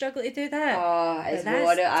would even struggle to do that. Oh, it's that's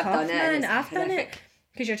water. I've tough, done it. man. I've done it.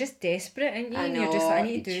 Because you're just desperate, aren't you? I know. You're just like, I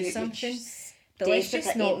need to do something. But let's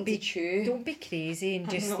just not be chew. Don't be crazy and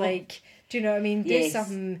just like Do you know what I mean? Yes. Do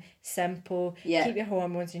something simple. Yeah. Keep your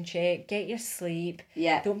hormones in check. Get your sleep.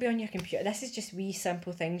 Yeah. Don't be on your computer. This is just wee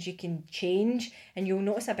simple things you can change and you'll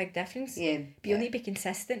notice a big difference. Yeah. But you'll need to be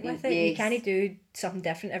consistent with it. Yes. You can't do something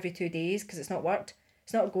different every 2 days because it's not worked.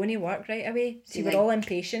 It's not going to work right away. See, we're all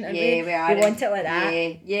impatient, aren't we? We are. We want it like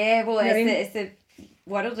that. Yeah, well, You know it's the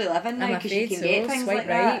world we live in now, because you can so. get things Swipe like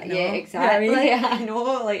that. right, no. Yeah, exactly. You know what I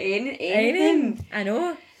know, like anything. I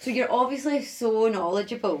know. So you're obviously so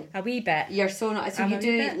knowledgeable. A wee bit. You're so not. So I'm you a wee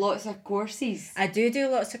do bit. lots of courses, I do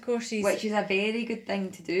lots of courses. which is a very good thing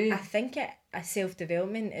to do. I think a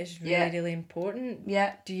self-development is really, Yeah. really important.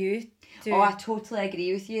 Yeah. Do you? Oh, I totally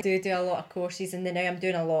agree with you. do a lot of courses, and then now I'm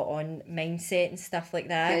doing a lot on mindset and stuff like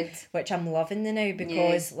that, Good. which I'm loving the now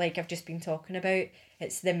because like I've just been talking about,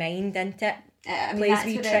 it's the mind, isn't it? I mean, Plays that's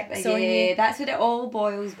wee what tricks it, on yeah, you. that's what it all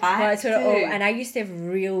boils back That's to. what it all, and I used to have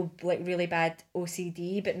really bad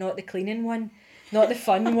OCD, but not the cleaning one. Not the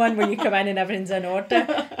fun one when you come in and everything's in order.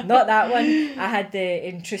 Not that one. I had the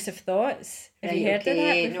intrusive thoughts. Have you heard of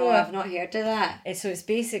that before? No, I've not heard of that. So it's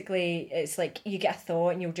basically, it's like you get a thought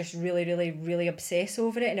and you'll just really obsess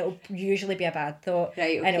over it, and it'll usually be a bad thought.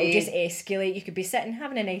 Right, okay. And it'll just escalate. You could be sitting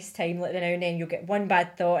having a nice time like now and then, you'll get one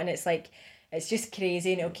bad thought and it's like, it's just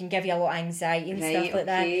crazy, and it can give you a lot of anxiety and stuff like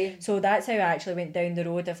that. So that's how I actually went down the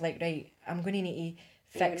road of like, right, I'm going to need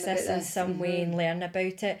to fix this in some way and learn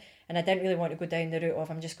about it. And I didn't really want to go down the route of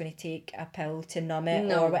I'm just going to take a pill to numb it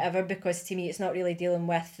or whatever, because to me it's not really dealing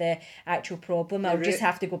with the actual problem. I'll just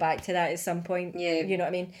have to go back to that at some point. Yeah. You know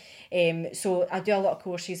what I mean? So I do a lot of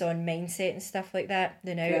courses on mindset and stuff like that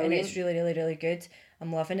now, and it's really good.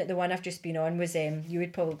 I'm loving it. The one I've just been on was, you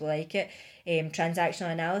would probably like it, transactional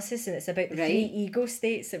analysis, and it's about the 3 ego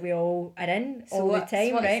states that we all are in all the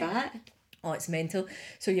time, right? What's that? Oh, it's mental.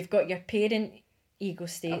 So you've got your parent ego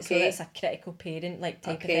state, so that's a critical parent like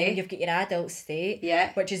type of thing. You've got your adult state,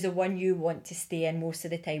 which is the one you want to stay in most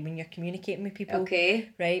of the time when you're communicating with people,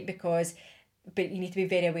 right? But you need to be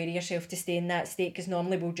very aware of yourself to stay in that state, because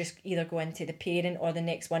normally we'll just either go into the parent or the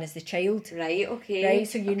next one is the child. Right, okay. Right,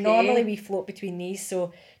 so normally we float between these.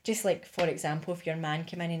 So just like, for example, if your man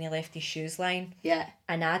came in and he left his shoes lying,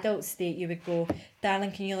 an adult state, you would go,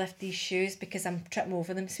 darling, can you lift these shoes because I'm tripping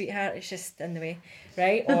over them, sweetheart, it's just in the way,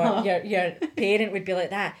 right? Or your parent would be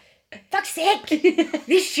like that, fuck's sake,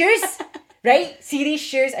 these shoes, right? See these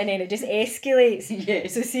shoes, and then it just escalates.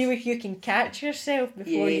 So see if you can catch yourself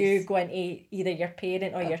before you go into either your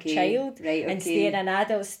parent or your child, and stay in an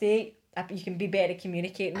adult state. You can be better at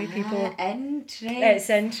communicating with people. Interesting. It's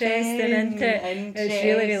interesting, isn't it? It's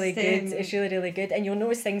really good. It's really good. And you'll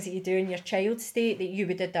notice things that you do in your child state that you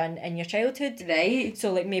would have done in your childhood. Right.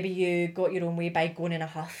 So like maybe you got your own way by going in a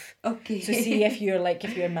huff. Okay. So see if your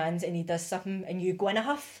man's and he does something and you go in a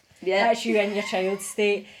huff. That's you in your child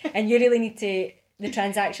state. And you really need to, the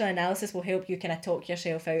transactional analysis will help you kind of talk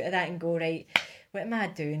yourself out of that and go, right, what am I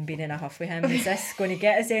doing being in a huff with him? Is this going to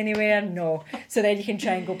get us anywhere? No. So then you can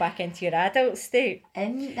try and go back into your adult state.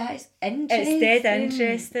 And that's interesting. It's dead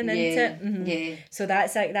interesting, isn't it? Mm-hmm. Yeah. So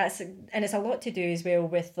that's and it's a lot to do as well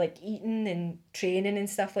with like eating and training and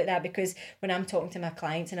stuff like that, because when I'm talking to my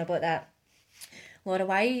clients and I'm like that, Laura,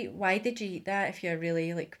 why did you eat that if you're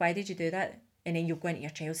really like, why did you do that? And then you'll go into your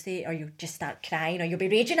child state, or you'll just start crying, or you'll be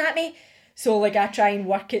raging at me. So like I try and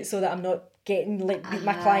work it so that I'm not getting like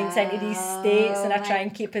my clients into these states, and I try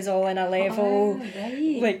and keep us all in a level,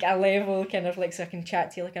 like a level kind of like, so I can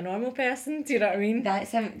chat to you like a normal person. Do you know what I mean? That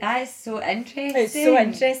is so interesting. It's so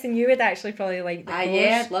interesting. You would actually probably like the course.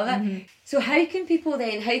 Yeah, I'd love it. So how can people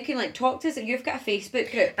then, like talk to us? You've got a Facebook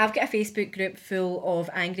group. I've got a Facebook group full of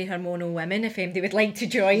angry hormonal women, if anybody would like to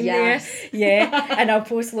join there. Yeah. And I'll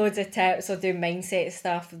post loads of tips. I'll do mindset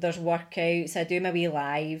stuff. There's workouts. I do my wee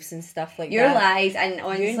lives and stuff like your that. Your lives, and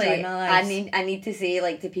honestly, I need to say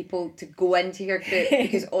like to people to go into your group,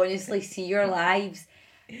 because honestly, see your lives.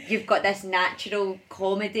 You've got this natural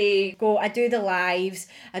comedy. I do the lives.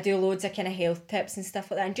 I do loads of kind of health tips and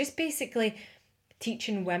stuff like that, and just basically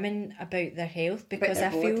teaching women about their health, because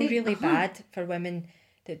I feel really bad for women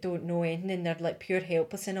that don't know anything and they're like pure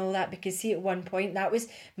helpless and all that, because see, at one point it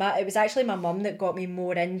was actually my mum that got me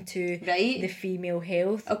more into the female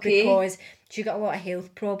health, because she got a lot of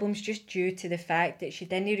health problems just due to the fact that she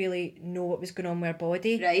didn't really know what was going on with her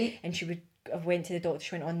body, and she would have went to the doctor,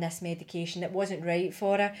 she went on this medication that wasn't right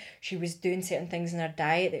for her, she was doing certain things in her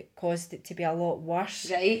diet that caused it to be a lot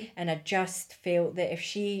worse, and I just felt that if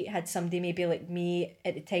she had somebody maybe like me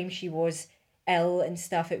at the time she was ill and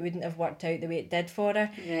stuff, it wouldn't have worked out the way it did for her.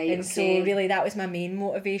 Right, and so really that was my main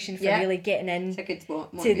motivation for really getting in to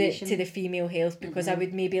the female health, because I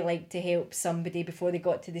would maybe like to help somebody before they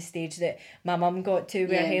got to the stage that my mum got to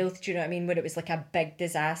with her health, do you know what I mean, where it was like a big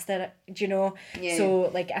disaster, do you know? So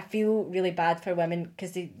like I feel really bad for women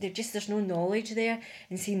because they're just, there's no knowledge there,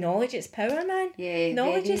 and see, knowledge is power, man.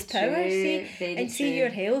 Knowledge is power. See your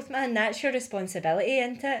health, man, that's your responsibility,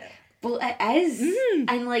 isn't it? Well, it is,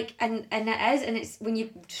 and like, and it is, and it's when you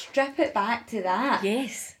strip it back to that.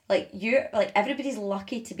 Yes. Like everybody's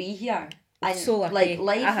lucky to be here, and so lucky.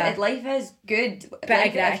 Like life is good, if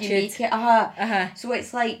you make it. So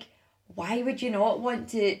it's like, why would you not want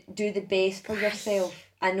to do the best for yourself?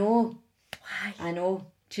 I know. Why? I know.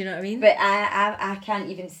 Do you know what I mean? But I can't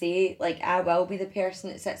even say, like, I will be the person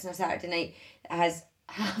that sits on a Saturday night that has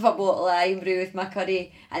half a bottle of Irn-Bru with my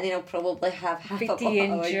curry, and then I'll probably have half a bottle. Do you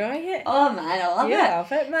enjoy it? Oh man, I love it. I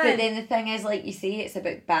love it, man. But then the thing is, like you say, it's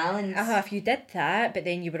about balance. If you did that, but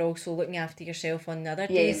then you were also looking after yourself on the other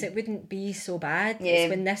days, it wouldn't be so bad. It's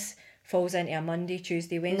when this falls into a Monday,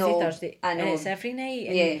 Tuesday, Wednesday, Thursday, and it's every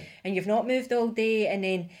night, and you've not moved all day, and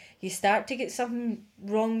then you start to get something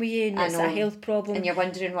wrong with you, and it's a health problem, and you're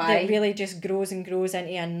wondering why. That really just grows and grows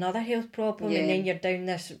into another health problem, and then you're down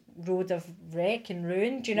this road of wreck and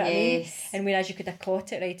ruin, do you know what I mean? And whereas you could have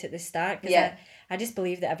caught it right at the start, because I just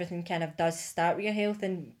believe that everything kind of does start with your health,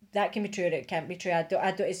 and that can be true or it can't be true. I don't.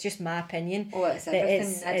 It's just my opinion. Oh, it's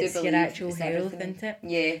everything. It's your actual health, isn't it?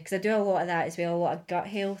 Yeah. Because I do a lot of that as well, a lot of gut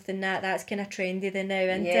health and that. That's kind of trendy then now,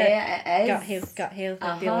 isn't it? Yeah, it is. Gut health.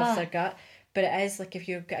 Everybody loves their gut. But it is, like, if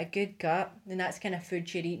you've got a good gut, then that's kind of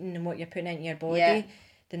food you're eating and what you're putting into your body,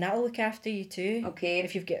 then that'll look after you too. Okay.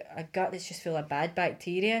 If you've got a gut that's just full of bad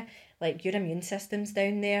bacteria, like, your immune system's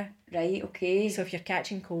down there. Right, okay. So if you're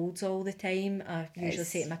catching colds all the time, I usually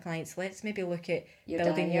say to my clients, let's maybe look at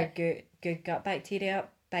building your good gut bacteria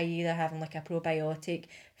up by either having like a probiotic.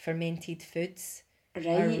 Fermented foods are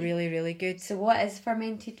really, really good. So what is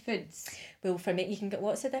fermented foods? Well, you can get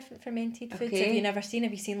lots of different fermented foods. Have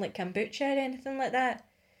you seen like kombucha or anything like that?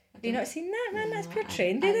 Have you not seen that, man? That's pure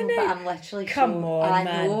trendy, isn't it? But I'm literally Come on, man.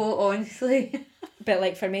 I know, honestly. But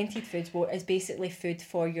like fermented foods is basically food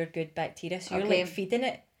for your good bacteria. So you're like feeding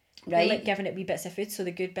it. You're like giving it wee bits of food so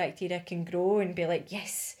the good bacteria can grow and be like,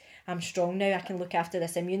 yes, I'm strong now, I can look after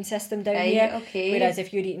this immune system down here. Okay. Whereas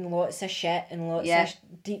if you're eating lots of shit and lots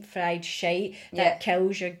of deep fried shite, that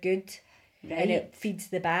kills your good. And it feeds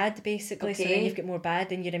the bad, basically. So then you've got more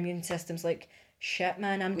bad and your immune system's like, shit,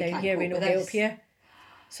 man, I'm down here, we no help here.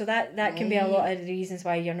 So that can be a lot of the reasons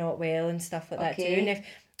why you're not well and stuff like that too. And if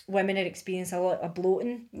women are experiencing a lot of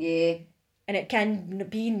bloating, and it can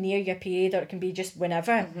be near your period, or it can be just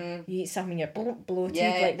whenever you eat something you're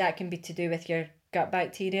bloated, like that can be to do with your gut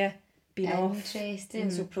bacteria being off.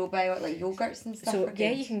 Interesting. So probiotic, like yogurts and stuff. So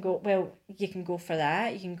you can go for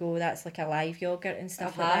that. You can go, that's like a live yogurt and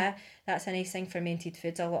stuff like that. That's a nice thing. Fermented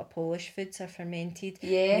foods, a lot of Polish foods are fermented.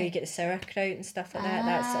 You get the sauerkraut and stuff like that.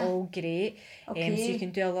 That's all great. So you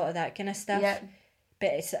can do a lot of that kind of stuff.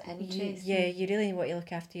 But it's you really want to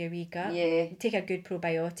look after your wee gut. Take a good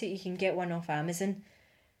probiotic. You can get one off Amazon.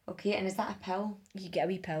 Okay, and is that a pill? You get a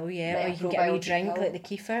wee pill, or you can get a wee drink pill. Like the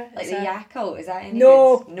kefir. Like the Yakult, is that any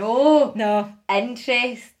good? No.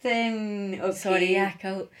 Interesting. Okay. Sorry,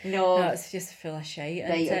 Yakult. No, it's just full of shite.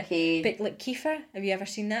 Right, okay. But like kefir, have you ever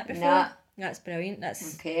seen that before? Nah. That's brilliant.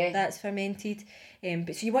 That's fermented.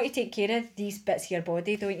 But so you want to take care of these bits of your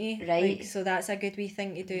body, don't you? Right. Like, so that's a good wee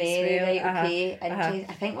thing to do as well. Right, okay.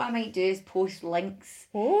 I think what I might do is post links.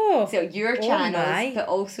 To your channels, but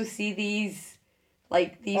also see these.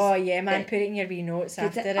 Like these. Oh yeah, man! Put it in your wee notes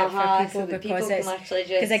after it for people, so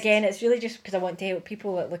because again, it's really just because I want to help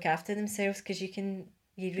people that look after themselves, because you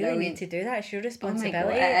really need to do that. It's your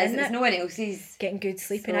responsibility. Isn't it? It's no one else's. Getting good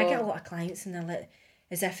sleep, and I get a lot of clients, and they're like,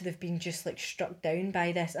 as if they've been just like struck down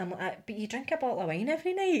by this. I'm like, but you drink a bottle of wine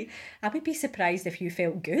every night. I would be surprised if you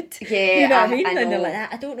felt good. Yeah, you know what I mean? I know. And they're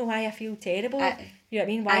like, I don't know why I feel terrible. You know what I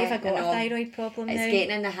mean? Why have I got a thyroid problem now? It's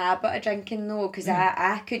getting in the habit of drinking though, because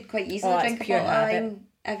I could quite easily drink a bottle of wine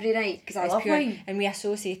every night, because I love wine. And we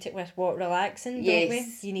associate it with what? Relaxing, don't we?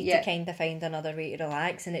 You need to kind of find another way to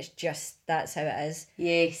relax, and it's just, that's how it is.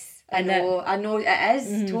 Yes. I know it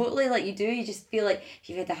is totally, like you do. You just feel like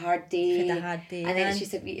you've had a hard day, and then it's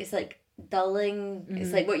just it's like dulling.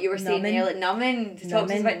 It's like what you were saying there, like numbing. Talk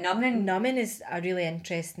to us about numbing. Numbing is a really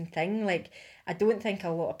interesting thing. Like, I don't think a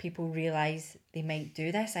lot of people realise they might do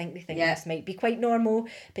this. I think they think this might be quite normal.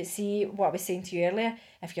 But see, what I was saying to you earlier,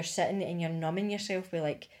 if you're sitting and you're numbing yourself with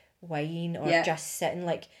like wine, or just sitting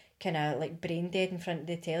like kind of like brain dead in front of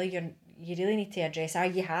the telly, you really need to address, are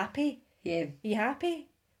you happy? Yeah. Are you happy?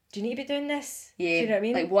 do you need to be doing this? Yeah. Do you know what I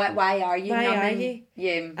mean? Like, why are you numbing? Are you?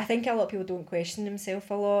 Yeah. I think a lot of people don't question themselves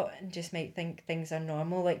a lot and just might think things are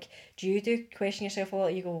normal. Like, do you question yourself a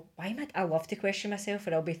lot? You go, why am I love to question myself,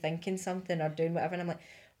 or I'll be thinking something or doing whatever, and I'm like,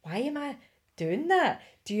 why am I doing that?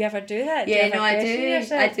 Do you ever do that? Yeah, no, I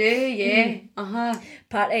do, yeah.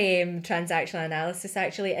 Part of transactional analysis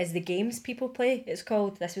actually is the games people play. It's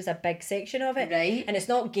called. This was a big section of it. Right. And it's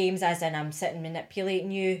not games as in I'm sitting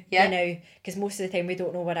manipulating you, you know, because most of the time we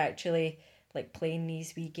don't know we're actually like playing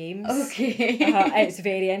these wee games. Okay. It's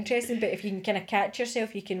very interesting, but if you can kind of catch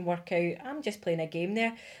yourself, you can work out, I'm just playing a game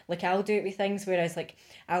there. Like, I'll do it with things, whereas like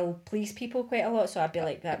I'll please people quite a lot, so I'd be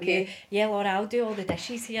like that. Okay. Yeah, Laura, I'll do all the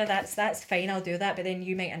dishes here, that's fine, I'll do that, but then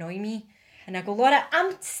you might annoy me. And I go, Laura,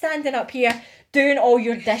 I'm standing up here doing all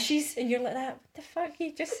your dishes, and you're like that. What the fuck?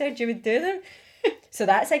 You just said you would do them. So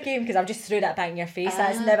that's a game, because I've just threw that back in your face.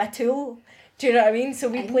 That's now a tool. Do you know what I mean? So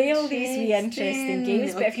we play all these wee interesting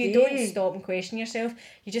games, but if you don't stop and question yourself,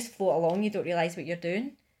 you just float along, you don't realise what you're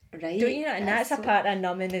doing. Right. Don't you know? And that's a part of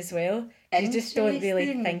numbing as well. You just don't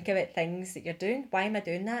really think about things that you're doing. Why am I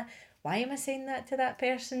doing that? Why am I saying that to that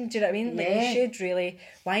person? Do you know what I mean? Like, you should really,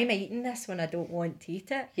 why am I eating this when I don't want to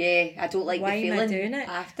eat it? Yeah, I don't like the feeling. Why am I doing it?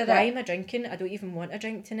 After why it? am I drinking? I don't even want a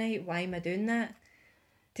drink tonight. Why am I doing that?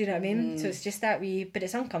 Do you know what I mean? So it's just that wee, but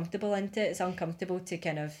it's uncomfortable, isn't it? It's uncomfortable to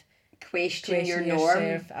kind of question your norm.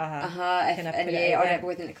 Yourself, or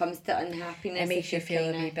when it comes to unhappiness. It makes you feel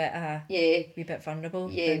a wee bit vulnerable,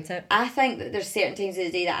 doesn't it? I think that there's certain times of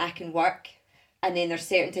the day that I can work, and then there's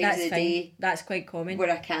certain times of the day that's quite common where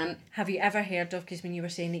I can't. Have you ever heard of, because when you were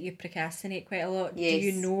saying that you procrastinate quite a lot, yes. Do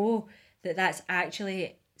you know that that's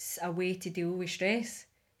actually a way to deal with stress?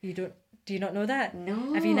 Do you not know that?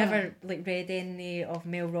 No. Have you never like read any of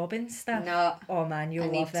Mel Robbins stuff? No. Oh man,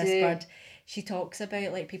 you'll love this bird. She talks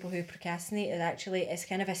about like people who procrastinate, it's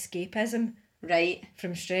kind of escapism. Right.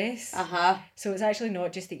 From stress. So it's actually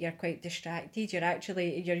not just that you're quite distracted,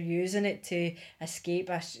 you're using it to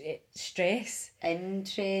escape stress.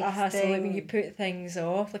 Interesting. So like when you put things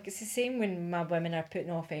off, like it's the same when my women are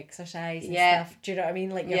putting off exercise and stuff. Do you know what I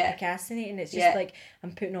mean? Like you're procrastinating. It's just like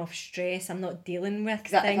I'm putting off stress. I'm not dealing with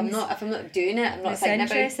things. If I'm not doing it, I'm not thinking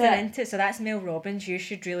about it. Into it. So that's Mel Robbins. You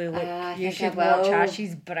should really look. You should watch her.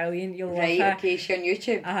 She's brilliant. You'll love her. Right. Okay. She's on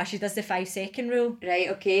YouTube. She does the 5-second rule. Right.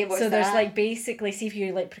 Okay. What's that? So there's like basically, see if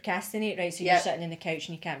you like procrastinate, right? So you're sitting on the couch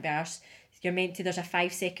and you can't be arsed. You're meant to, there's a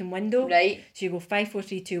 5-second window. Right. So you go 5, 4,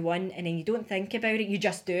 3, 2, 1, and then you don't think about it, you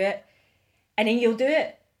just do it. And then you'll do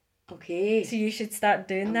it. Okay. So you should start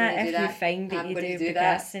doing that if you find that you do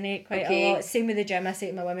procrastinate quite a lot. Same with the gym, I say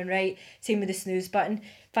to my women, right? Same with the snooze button.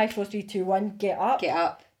 5, 4, 3, 2, 1, get up. Get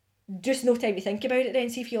up. Just no time to think about it then.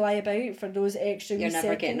 See if you lie about for those extra You're never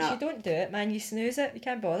seconds. getting up. You don't do it, man. You snooze it. You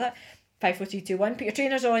can't bother. 5, 4, 3, 2, 1. Put your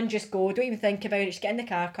trainers on, just go. Don't even think about it. Just get in the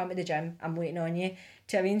car, come to the gym. I'm waiting on you.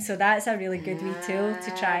 Do you know what I mean? So that's a really good wee tool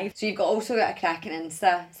to try. So you've also got a cracking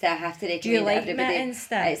Insta, so I have to recommend. Do you like everybody. my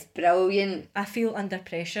Insta? It's brilliant. I feel under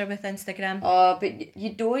pressure with Instagram. Oh, but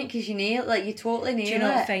you don't, because you nail it. Like, you totally nail it. Do you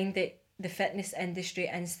not find that the fitness industry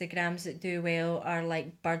Instagrams that do well are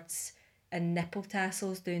like birds and nipple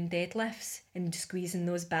tassels doing deadlifts and squeezing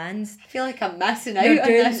those bands? I feel like I'm missing out on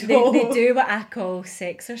this. They do what I call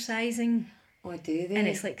sexercising. Oh, do they? And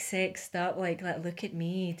it's like sexed up, like look at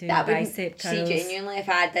me doing bicep curls. See, genuinely, if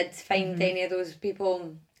I did find any of those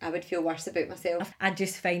people, I would feel worse about myself. I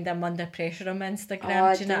just find I'm under pressure on my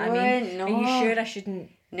Instagram. Do you know what I mean? No. Are you sure I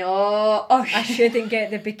shouldn't? No. I shouldn't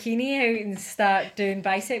get the bikini out and start doing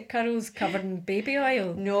bicep curls covered in baby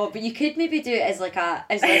oil. No, but you could maybe do it as like an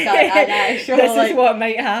actual. This is what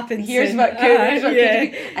might happen. Here's what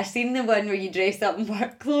could. I've seen the one where you dressed up in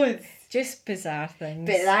work clothes. Just bizarre things.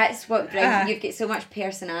 But that's what brings you've got so much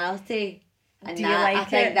personality. And do you like I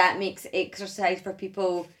think that makes exercise for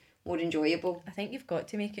people more enjoyable. I think you've got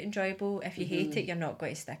to make it enjoyable. If you hate it, you're not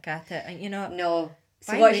going to stick at it. And you know. No.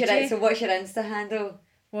 So what's your Insta handle?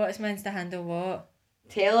 What is my Insta handle? What?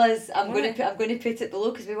 Tell us. I'm going to put it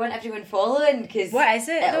below because we want everyone following. Cause what is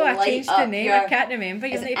it? No, I changed the name. I can't remember.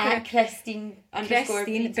 It's at Christine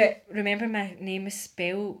 _PT. But remember my name is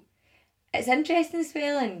spelled. It's interesting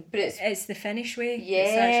spelling, but it's the Finnish way. Yeah.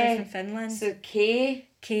 It's actually from Finland. So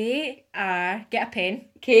K-R, get a pen.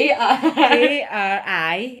 KRIST.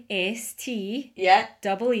 Yeah.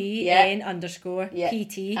 EEN _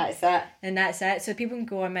 PT. That's it. And that's it. So people can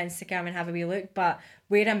go on my Instagram and have a wee look. But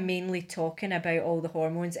where I'm mainly talking about all the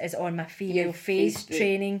hormones is on my female phase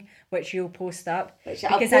training, which you'll post up.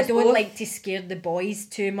 Because I don't like to scare the boys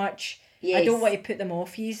too much. Yes. I don't want to put them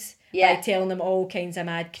off by telling them all kinds of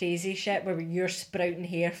mad crazy shit where you're sprouting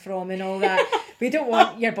hair from and all that. we don't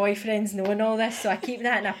want your boyfriends knowing all this, so I keep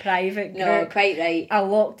that in a private group. No, quite right. I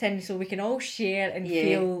locked in so we can all share and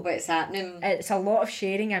feel what's happening. It's a lot of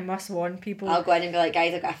sharing, I must warn people. I'll go in and be like,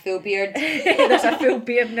 guys, I've got a full beard. There's a full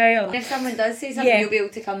beard now. And if someone does say something, you'll be able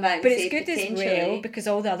to come back and say But it's good as well, because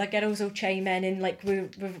all the other girls will chime in, and like we're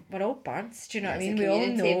all birds, do you know what I mean? We all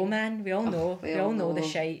know, man. We all know. We all know the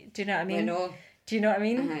shite. Do you know what I mean? We know. Do you know what I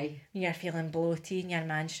mean? Aye. You're feeling bloated and your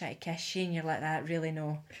man's trying to kiss you and you're like that, really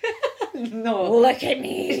no. No. Look at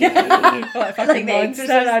me. What a fucking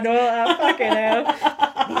monster, I know that, fucking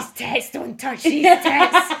hell. These tits, don't touch these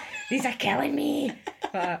tits. These are killing me.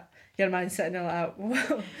 But your man's sitting there like,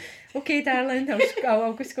 whoa. Okay, darling, I'll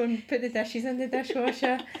just go and put the dishes in the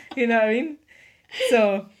dishwasher. You know what I mean?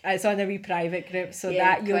 So it's on a wee private group, so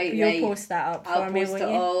that you'll post that up for me, won't you?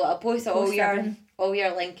 I'll post all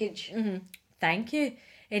your linkage. Mm-hmm. Thank you.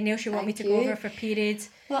 Anything else you want me to go over for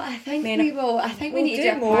periods? Well, I think we will. I think we need to do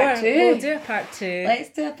a more. part 2. We'll do a part 2. Let's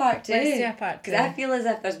do a part 2. Because I feel as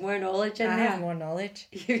if there's more knowledge in there. I have more knowledge.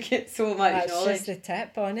 You get so much knowledge. That's just the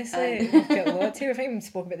tip, honestly. We've got a lot to. We haven't even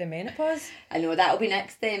spoken about the menopause. I know, that'll be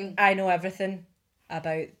next time. I know everything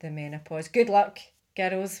about the menopause. Good luck,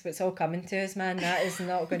 girls. It's all coming to us, man. That is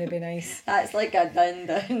not going to be nice. That's like a dun.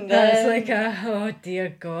 That's like a, oh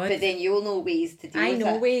dear God. But then you'll know ways to deal with it. I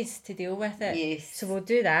know ways to deal with it. Yes. So we'll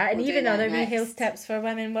do that. And even other wee health tips for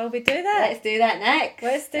women, will we do that? Let's do that next.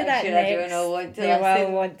 Let's do that next. Everyone will want to listen. They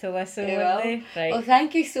will want to listen, won't they? Right. Well,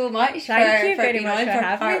 thank you so much for being on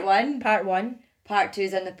for part 1. Part 1. Part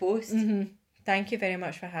 2's in the post. Mm-hmm. Thank you very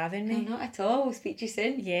much for having me. No, not at all. We'll speak to you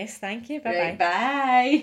soon. Yes, thank you. Bye-bye. Right, bye.